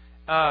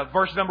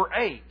 verse number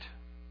 8.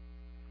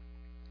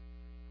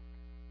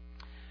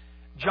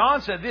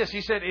 John said this.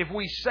 He said, if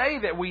we say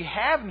that we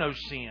have no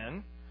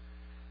sin,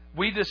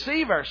 we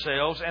deceive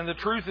ourselves, and the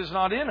truth is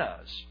not in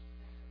us.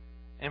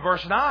 And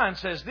verse 9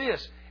 says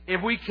this,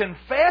 if we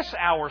confess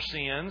our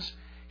sins,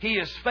 He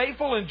is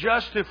faithful and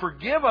just to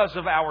forgive us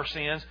of our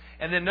sins.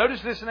 And then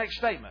notice this next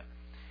statement,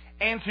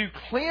 and to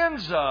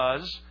cleanse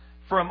us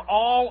from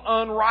all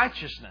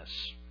unrighteousness.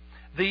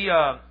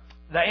 The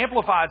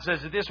Amplified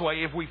says it this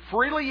way, if we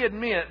freely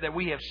admit that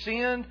we have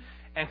sinned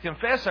and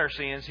confess our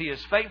sins, He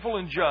is faithful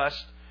and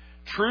just,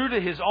 true to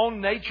His own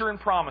nature and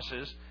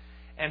promises,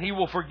 and He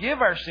will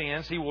forgive our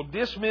sins, He will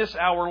dismiss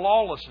our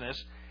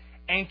lawlessness,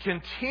 and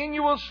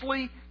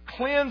continuously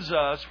cleanse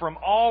us from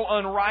all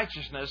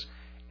unrighteousness,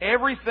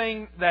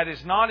 everything that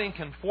is not in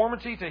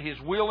conformity to His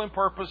will and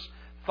purpose,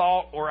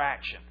 thought, or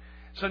action.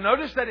 So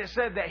notice that it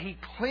said that He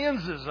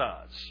cleanses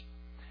us.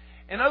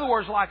 In other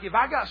words, like if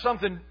I got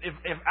something,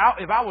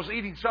 if I was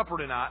eating supper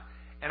tonight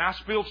and I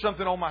spilled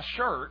something on my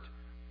shirt,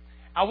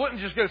 I wouldn't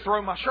just go throw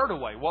my shirt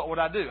away. What would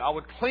I do? I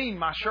would clean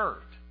my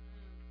shirt.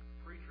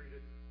 Pre-treat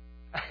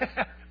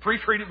it.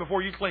 Pre-treat it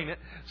before you clean it,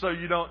 so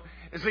you don't.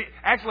 See,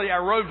 actually,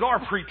 our robes are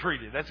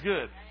pre-treated. That's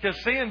good, because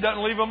sin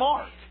doesn't leave a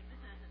mark.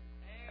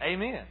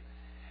 Amen.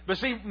 But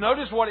see,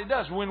 notice what it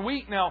does when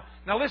we now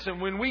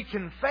listen. When we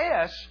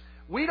confess,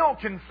 we don't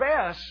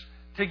confess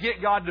to get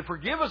God to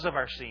forgive us of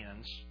our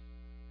sins,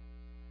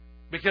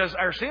 because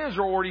our sins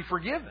are already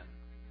forgiven.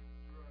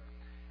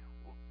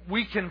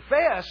 We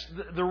confess.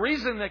 The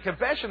reason that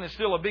confession is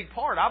still a big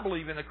part, I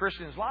believe, in the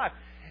Christian's life,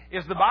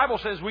 is the Bible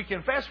says we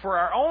confess for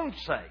our own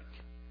sake,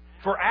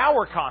 for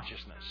our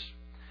consciousness.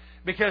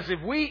 Because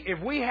if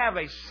we have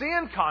a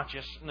sin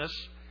consciousness,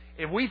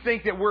 if we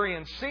think that we're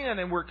in sin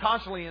and we're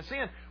constantly in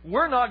sin,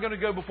 we're not going to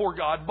go before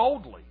God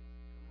boldly.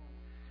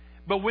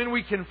 But when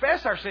we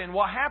confess our sin,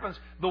 what happens?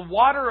 The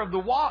water of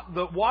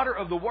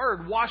the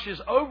Word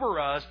washes over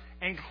us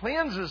and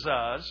cleanses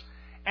us,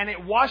 and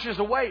it washes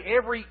away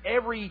every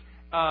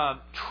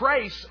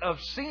trace of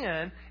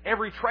sin,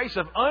 every trace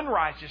of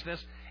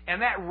unrighteousness,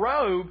 and that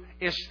robe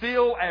is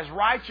still as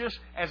righteous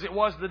as it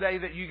was the day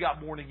that you got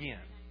born again.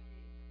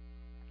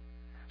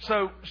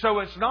 So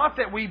it's not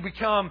that we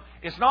become.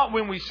 It's not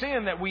when we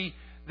sin that we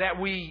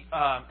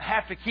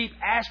have to keep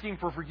asking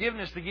for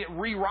forgiveness to get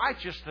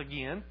righteous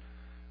again,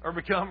 or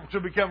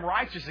become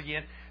righteous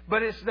again.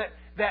 But it's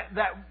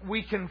that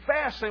we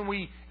confess and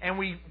we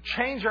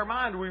change our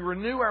mind, we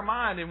renew our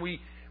mind, and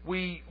we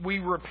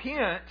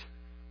repent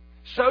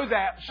so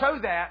that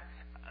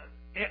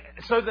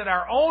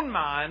our own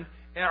mind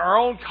and our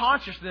own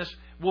consciousness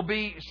will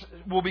be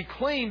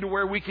clean to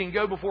where we can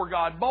go before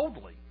God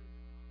boldly.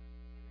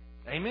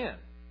 Amen.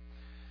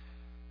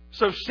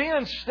 So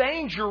sin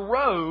stains your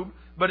robe,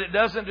 but it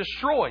doesn't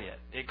destroy it.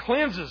 It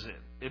cleanses it.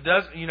 It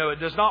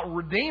does not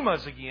redeem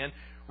us again.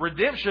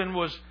 Redemption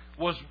was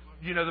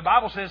the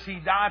Bible says He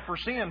died for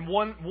sin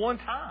one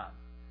time.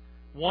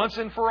 Once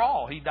and for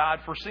all, He died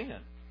for sin.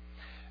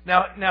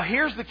 Now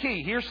here's the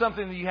key. Here's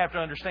something that you have to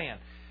understand.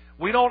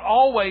 We don't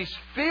always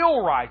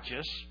feel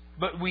righteous,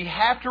 but we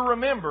have to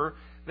remember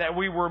that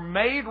we were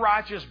made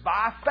righteous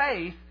by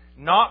faith,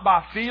 not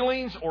by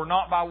feelings or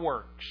not by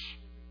works.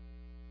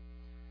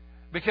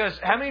 Because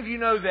how many of you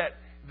know that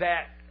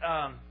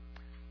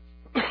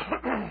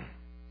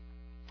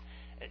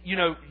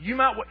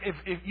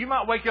you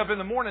might wake up in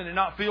the morning and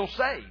not feel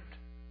saved,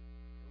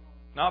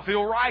 not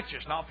feel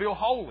righteous, not feel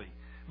holy,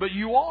 but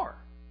you are.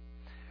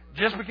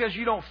 Just because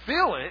you don't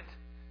feel it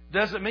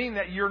doesn't mean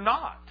that you're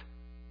not.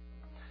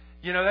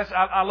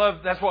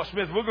 That's what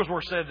Smith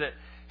Wigglesworth said, that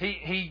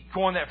he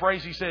coined that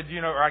phrase. He said,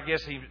 or I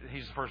guess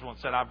he's the first one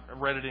that said, I've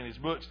read it in his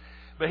books,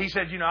 but he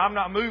said, I'm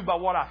not moved by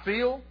what I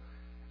feel.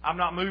 I'm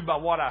not moved by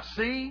what I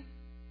see.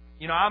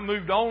 I'm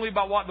moved only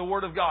by what the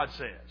Word of God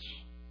says.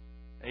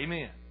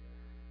 Amen.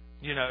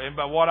 And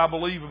by what I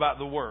believe about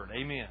the Word.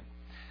 Amen.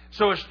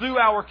 So it's through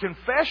our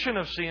confession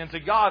of sin to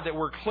God that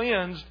we're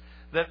cleansed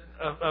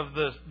of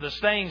the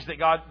stains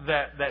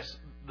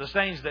the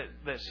stains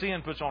that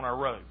sin puts on our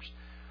robes.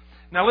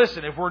 Now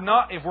listen, if we're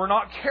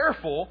not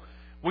careful,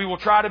 we will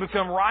try to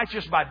become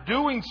righteous by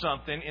doing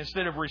something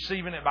instead of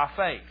receiving it by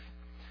faith.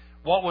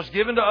 What was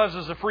given to us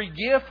as a free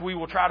gift, we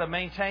will try to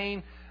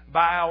maintain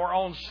by our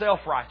own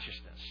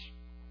self-righteousness.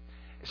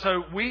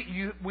 So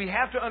we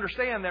have to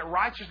understand that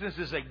righteousness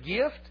is a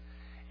gift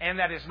and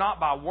that it's not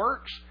by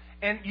works.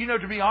 And,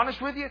 to be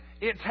honest with you,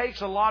 it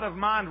takes a lot of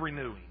mind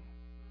renewing.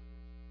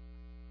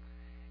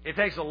 It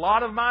takes a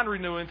lot of mind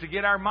renewing to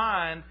get our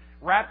mind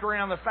wrapped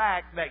around the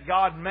fact that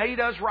God made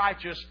us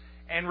righteous,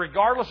 and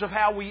regardless of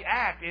how we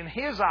act, in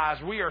His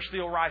eyes, we are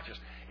still righteous.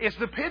 It's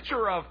the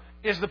picture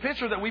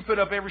that we put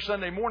up every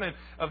Sunday morning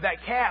of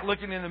that cat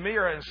looking in the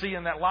mirror and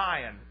seeing that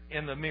lion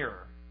in the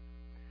mirror.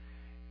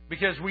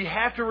 Because we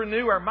have to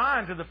renew our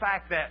mind to the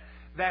fact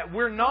that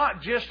we're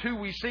not just who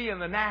we see in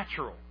the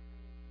natural.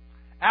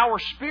 Our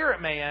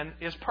spirit man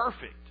is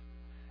perfect.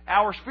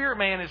 Our spirit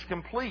man is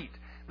complete.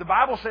 The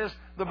Bible says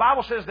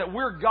that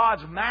we're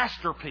God's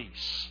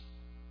masterpiece.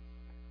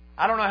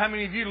 I don't know how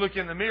many of you look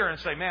in the mirror and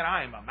say, "Man,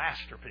 I am a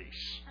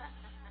masterpiece."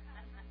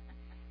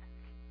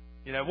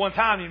 One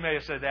time you may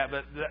have said that,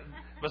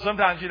 but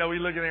sometimes, we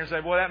look in there and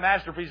say, "Boy, that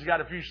masterpiece has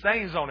got a few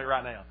stains on it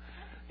right now."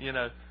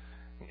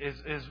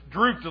 Is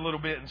drooped a little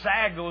bit and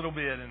sagged a little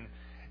bit,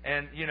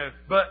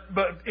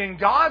 but in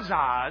God's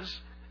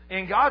eyes,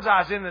 in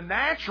the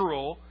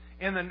natural,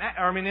 in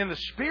the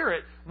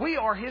spirit, we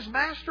are His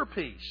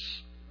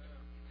masterpiece.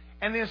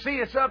 And then see,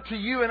 it's up to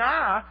you and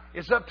I.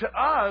 It's up to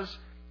us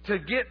to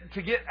get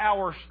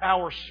our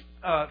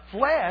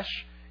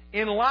flesh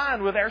in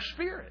line with our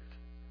spirit.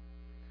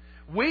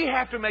 We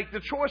have to make the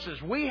choices.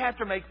 We have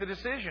to make the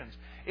decisions.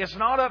 It's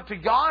not up to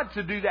God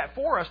to do that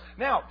for us.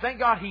 Now, thank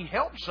God He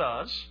helps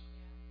us.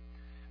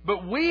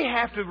 But we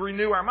have to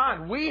renew our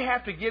mind. We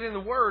have to get in the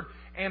Word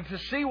and to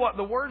see what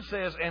the Word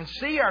says and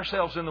see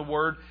ourselves in the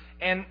Word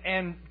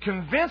and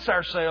convince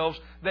ourselves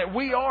that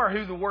we are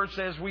who the Word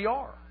says we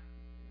are.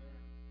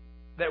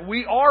 That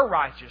we are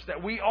righteous.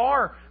 That we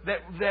are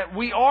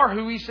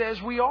who He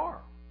says we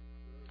are.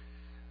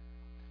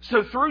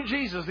 So through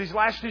Jesus, these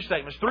last two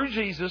statements, through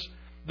Jesus,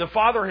 the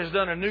Father has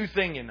done a new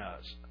thing in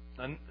us.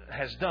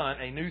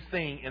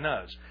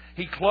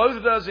 He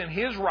clothed us in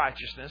His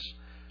righteousness,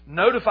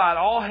 notified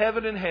all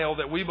heaven and hell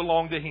that we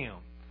belong to Him.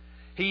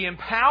 He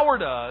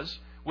empowered us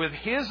with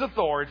His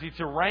authority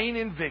to reign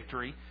in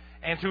victory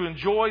and to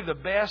enjoy the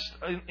best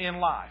in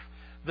life.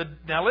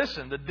 Now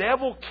listen, the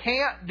devil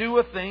can't do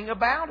a thing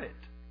about it.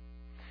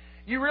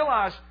 You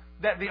realize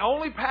that the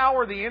only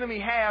power the enemy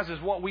has is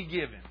what we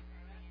give him.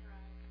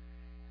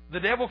 The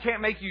devil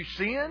can't make you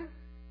sin.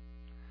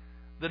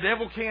 The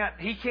devil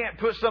can't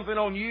put something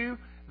on you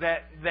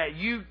that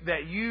you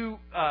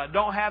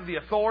don't have the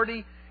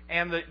authority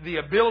and the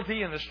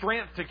ability and the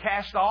strength to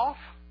cast off.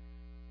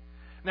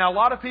 Now, a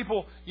lot of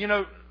people,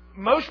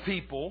 most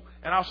people,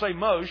 and I'll say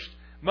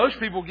most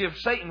people give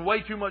Satan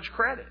way too much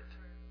credit.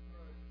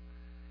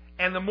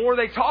 And the more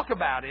they talk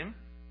about him,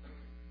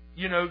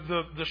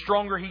 the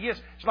stronger he gets.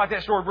 It's like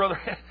that story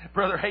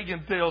Brother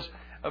Hagin tells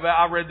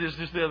I read this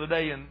just the other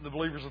day in The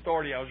Believer's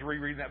Authority. I was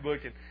rereading that book,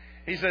 and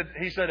he said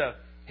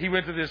he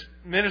went to this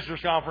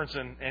ministers' conference,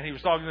 and he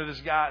was talking to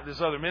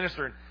this other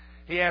minister, and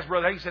he asked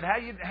Brother Hagin, he said,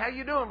 how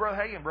you doing, Brother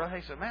Hagin? Brother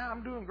Hagin said, man,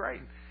 I'm doing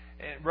great.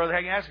 And Brother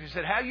Hagin asked him, he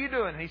said, how you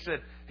doing? And he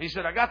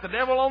said, I got the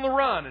devil on the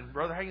run. And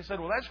Brother Hagin said,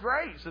 well, that's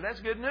great. So that's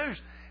good news.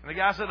 And the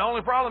guy said, the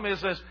only problem is,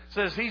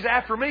 says he's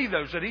after me,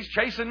 though. Said he's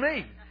chasing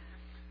me.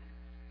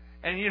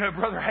 And,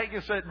 Brother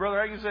Hagin said,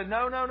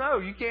 no,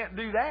 you can't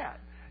do that.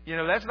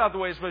 That's not the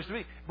way it's supposed to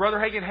be. Brother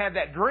Hagin had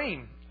that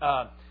dream.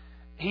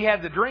 He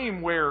had the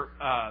dream where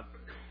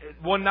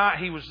one night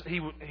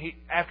he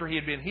after he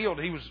had been healed,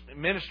 he was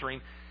ministering,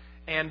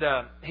 and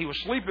he was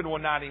sleeping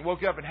one night, and he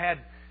woke up and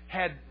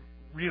had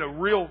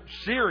real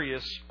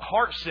serious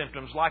heart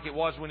symptoms like it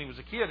was when he was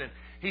a kid. And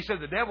he said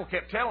the devil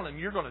kept telling him,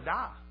 you're going to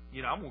die.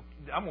 I'm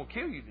going to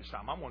kill you this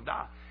time. I'm going to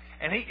die.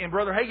 And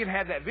Brother Hagin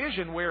had that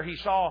vision where he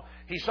saw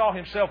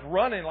himself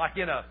running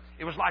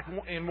it was like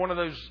in one of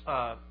those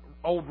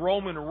old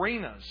Roman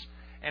arenas,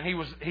 and he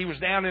was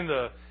down in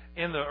the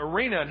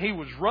arena, and he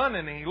was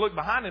running, and he looked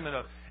behind him,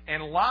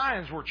 and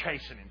lions were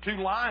chasing him. 2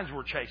 lions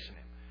were chasing him.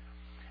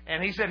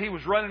 And he said he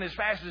was running as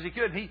fast as he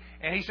could.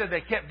 And he said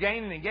they kept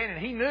gaining and gaining.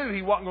 He knew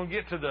he wasn't going to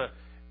get to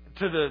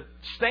the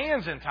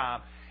stands in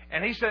time.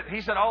 And he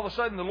said all of a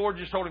sudden the Lord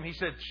just told him, he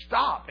said,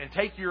 stop and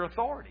take your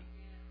authority.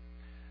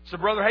 So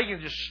Brother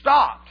Hagin just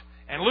stopped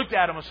and looked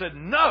at him and said,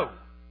 no.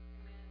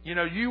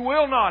 You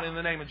will not in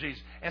the name of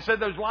Jesus. And said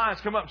those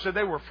lions come up and said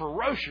they were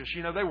ferocious.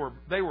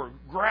 They were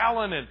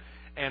growling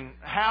and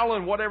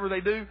howling, whatever they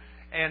do.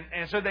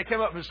 And so they came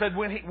up and said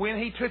when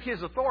he took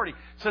his authority,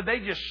 so they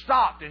just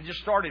stopped and just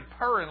started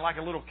purring like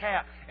a little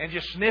cat and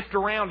just sniffed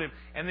around him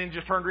and then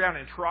just turned around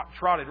and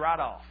trotted right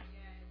off.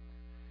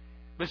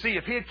 But see,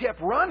 if he had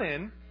kept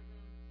running,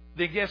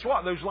 then guess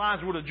what? Those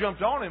lions would have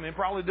jumped on him and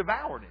probably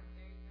devoured him.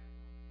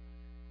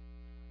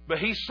 But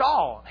he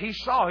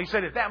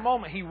said at that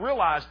moment he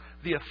realized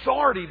the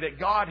authority that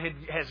God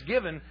has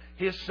given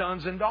His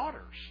sons and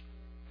daughters.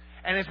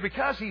 And it's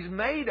because He's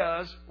made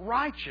us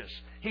righteous.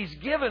 He's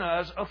given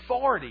us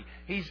authority.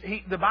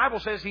 The Bible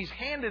says He's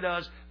handed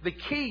us the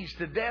keys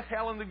to death,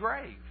 hell, and the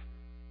grave.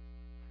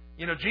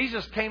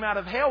 Jesus came out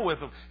of hell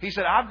with them. He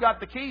said, I've got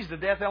the keys to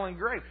death, hell, and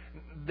grave.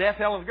 Death,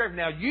 hell, and the grave.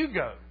 Now you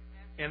go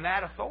in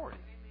that authority.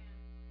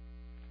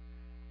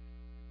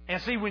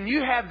 And see, when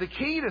you have the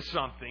key to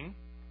something,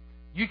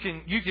 you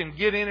can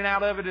get in and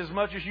out of it as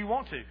much as you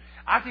want to.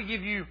 I can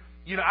give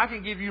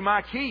you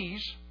my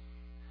keys,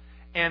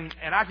 and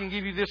I can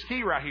give you this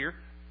key right here,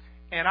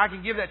 and I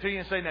can give that to you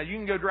and say, now you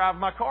can go drive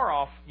my car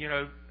off,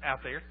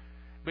 out there.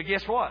 But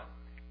guess what?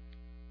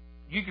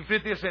 You can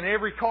fit this in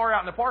every car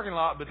out in the parking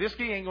lot, but this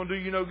key ain't going to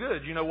do you no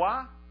good. You know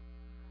why?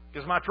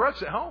 Because my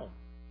truck's at home.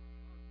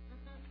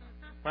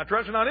 My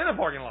truck's not in the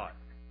parking lot.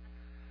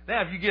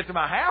 Now, if you get to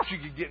my house, you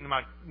can get into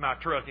my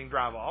truck and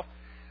drive off.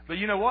 But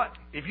you know what?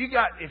 If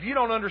you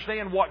don't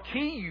understand what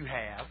key you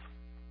have,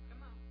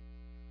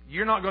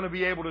 you're not going to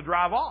be able to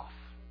drive off.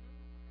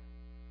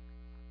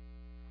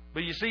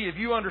 But you see, if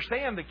you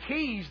understand the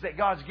keys that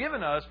God's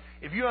given us,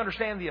 if you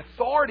understand the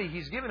authority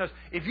He's given us,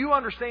 if you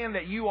understand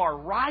that you are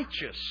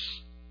righteous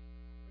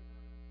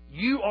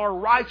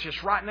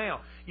right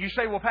now. You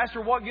say, well,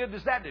 Pastor, what good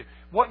does that do?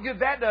 What good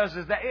that does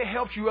is that it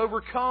helps you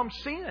overcome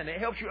sin. It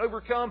helps you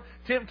overcome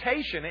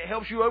temptation. It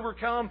helps you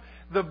overcome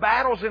the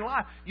battles in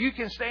life. You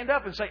can stand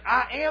up and say,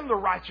 I am the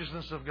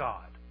righteousness of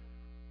God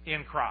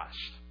in Christ.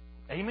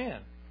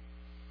 Amen.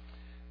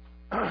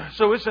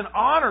 So it's an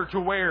honor to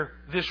wear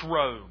this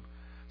robe.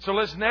 So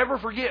let's never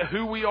forget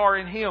who we are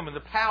in Him and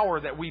the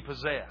power that we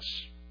possess.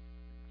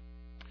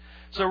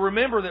 So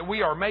remember that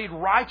we are made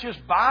righteous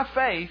by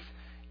faith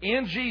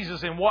in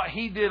Jesus and what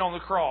He did on the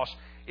cross.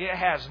 It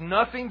has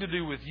nothing to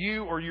do with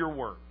you or your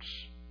works.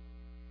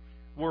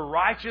 We're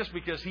righteous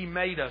because He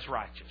made us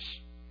righteous.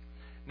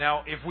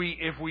 Now, if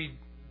we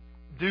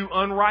do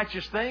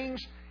unrighteous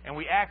things and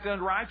we act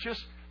unrighteous,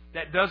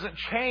 that doesn't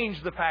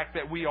change the fact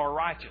that we are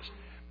righteous.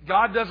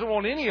 God doesn't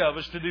want any of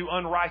us to do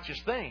unrighteous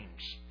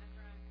things.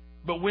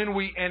 But when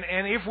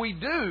if we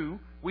do,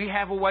 we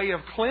have a way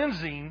of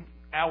cleansing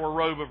our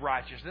robe of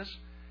righteousness.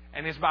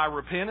 And it's by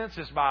repentance.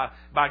 It's by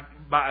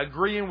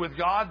agreeing with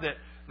God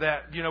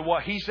that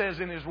what He says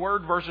in His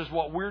Word versus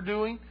what we're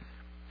doing.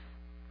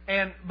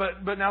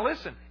 But now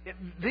listen,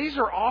 these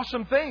are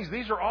awesome things.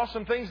 These are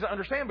awesome things to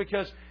understand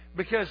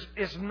because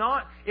it's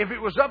not, if it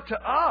was up to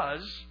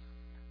us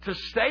to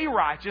stay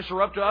righteous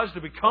or up to us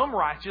to become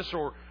righteous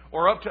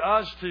or up to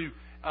us to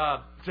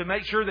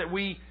make sure that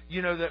we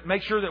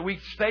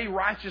stay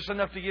righteous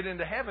enough to get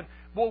into heaven,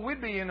 well,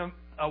 we'd be in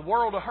a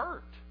world of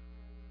hurt.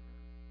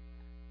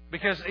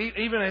 Because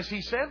even as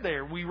He said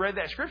there, we read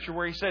that scripture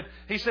where He said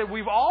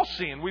we've all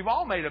sinned, we've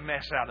all made a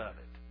mess out of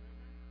it.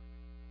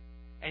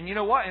 And you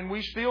know what? And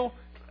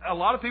a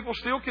lot of people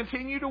still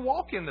continue to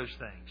walk in those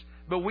things.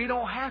 But we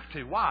don't have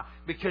to. Why?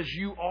 Because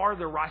you are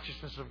the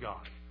righteousness of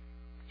God.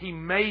 He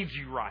made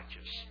you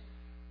righteous.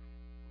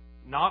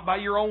 Not by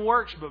your own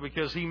works, but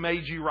because He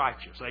made you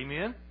righteous.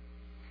 Amen?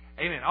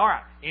 Amen. All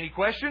right. Any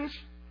questions?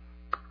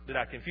 Did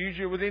I confuse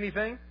you with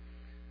anything?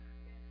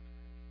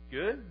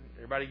 Good?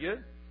 Everybody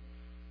good?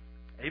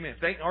 Amen.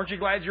 Aren't you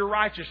glad you're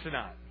righteous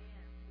tonight?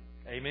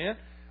 Amen.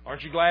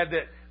 Aren't you glad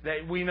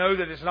that we know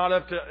that it's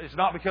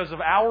not because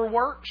of our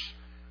works,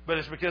 but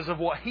it's because of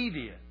what He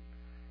did.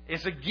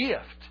 It's a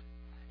gift.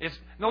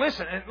 Now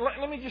listen, and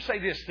let me just say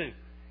this too.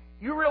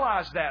 You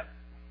realize that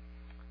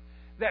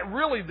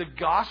really the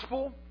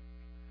gospel,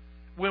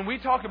 when we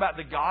talk about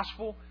the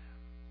gospel,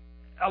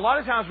 a lot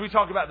of times we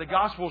talk about the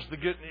gospel as the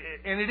good,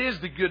 and it is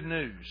the good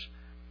news.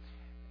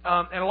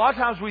 And a lot of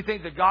times we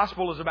think the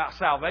gospel is about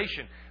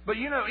salvation. But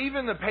you know,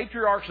 even the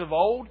patriarchs of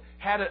old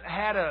had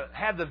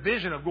the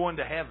vision of going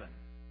to heaven.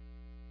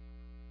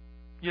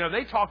 You know,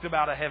 they talked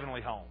about a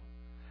heavenly home,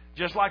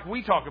 just like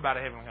we talk about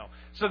a heavenly home.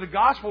 So the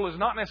gospel is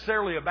not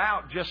necessarily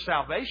about just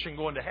salvation,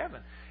 going to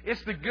heaven.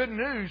 It's the good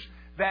news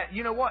that,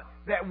 you know what,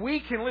 that we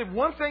can live.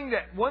 One thing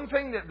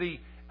that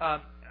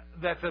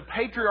the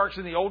patriarchs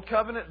in the Old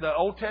Covenant, the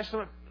Old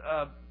Testament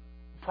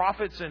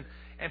prophets and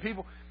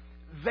people,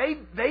 they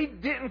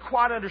didn't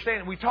quite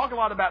understand. We talk a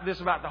lot about this,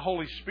 about the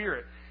Holy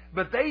Spirit,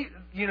 but they,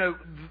 you know,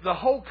 the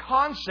whole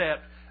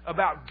concept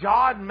about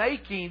God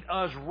making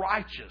us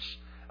righteous,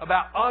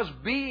 about us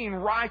being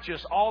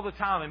righteous all the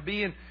time and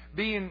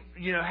being,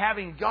 you know,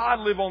 having God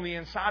live on the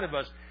inside of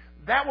us,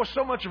 that was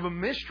so much of a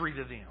mystery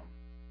to them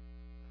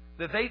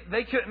that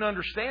they couldn't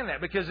understand that,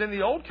 because in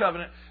the Old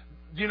Covenant,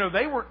 you know,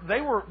 they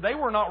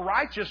were not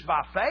righteous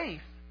by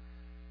faith.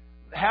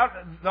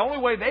 The only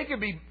way they could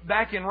be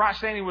back in right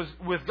standing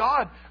with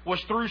God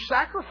was through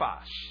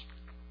sacrifice.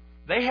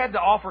 They had to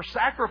offer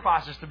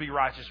sacrifices to be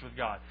righteous with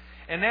God.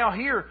 And now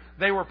here,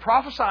 they were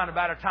prophesying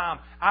about a time,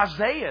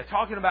 Isaiah,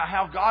 talking about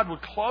how God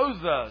would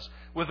clothe us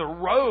with a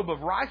robe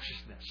of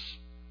righteousness.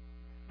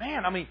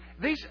 Man, I mean,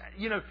 these,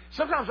 you know,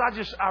 sometimes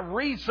I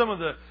read some of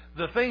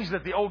the things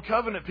that the Old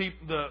Covenant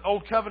people, the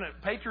Old Covenant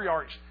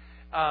patriarchs,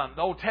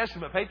 the Old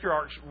Testament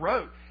patriarchs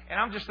wrote. And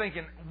I'm just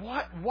thinking,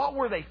 what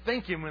were they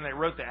thinking when they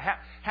wrote that?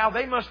 How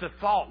they must have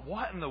thought,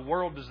 what in the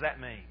world does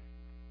that mean?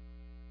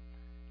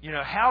 You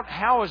know,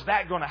 how is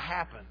that going to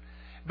happen?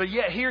 But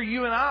yet here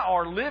you and I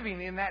are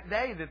living in that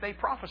day that they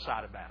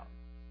prophesied about.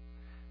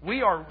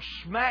 We are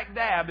smack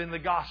dab in the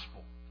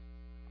gospel.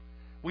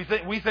 We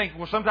think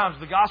well, sometimes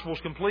the gospel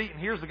is complete and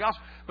here's the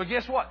gospel. But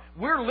guess what?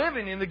 We're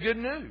living in the good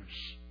news.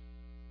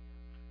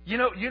 You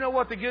know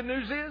what the good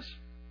news is?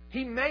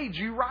 He made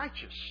you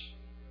righteous.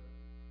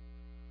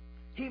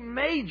 He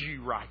made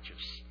you righteous.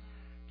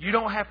 You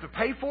don't have to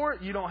pay for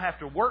it. You don't have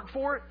to work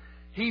for it.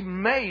 He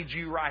made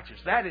you righteous.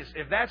 That is,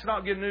 if that's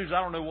not good news,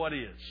 I don't know what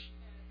is.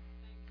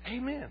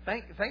 Amen.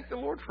 Thank the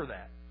Lord for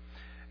that.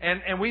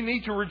 And we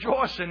need to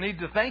rejoice and need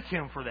to thank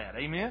Him for that.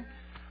 Amen.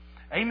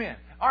 Amen.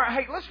 All right,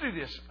 hey, let's do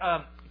this.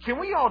 Can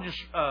we all just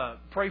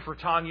pray for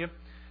Tanya,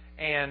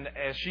 and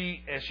as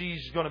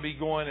she's going to be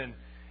going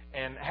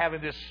and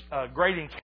having this great encounter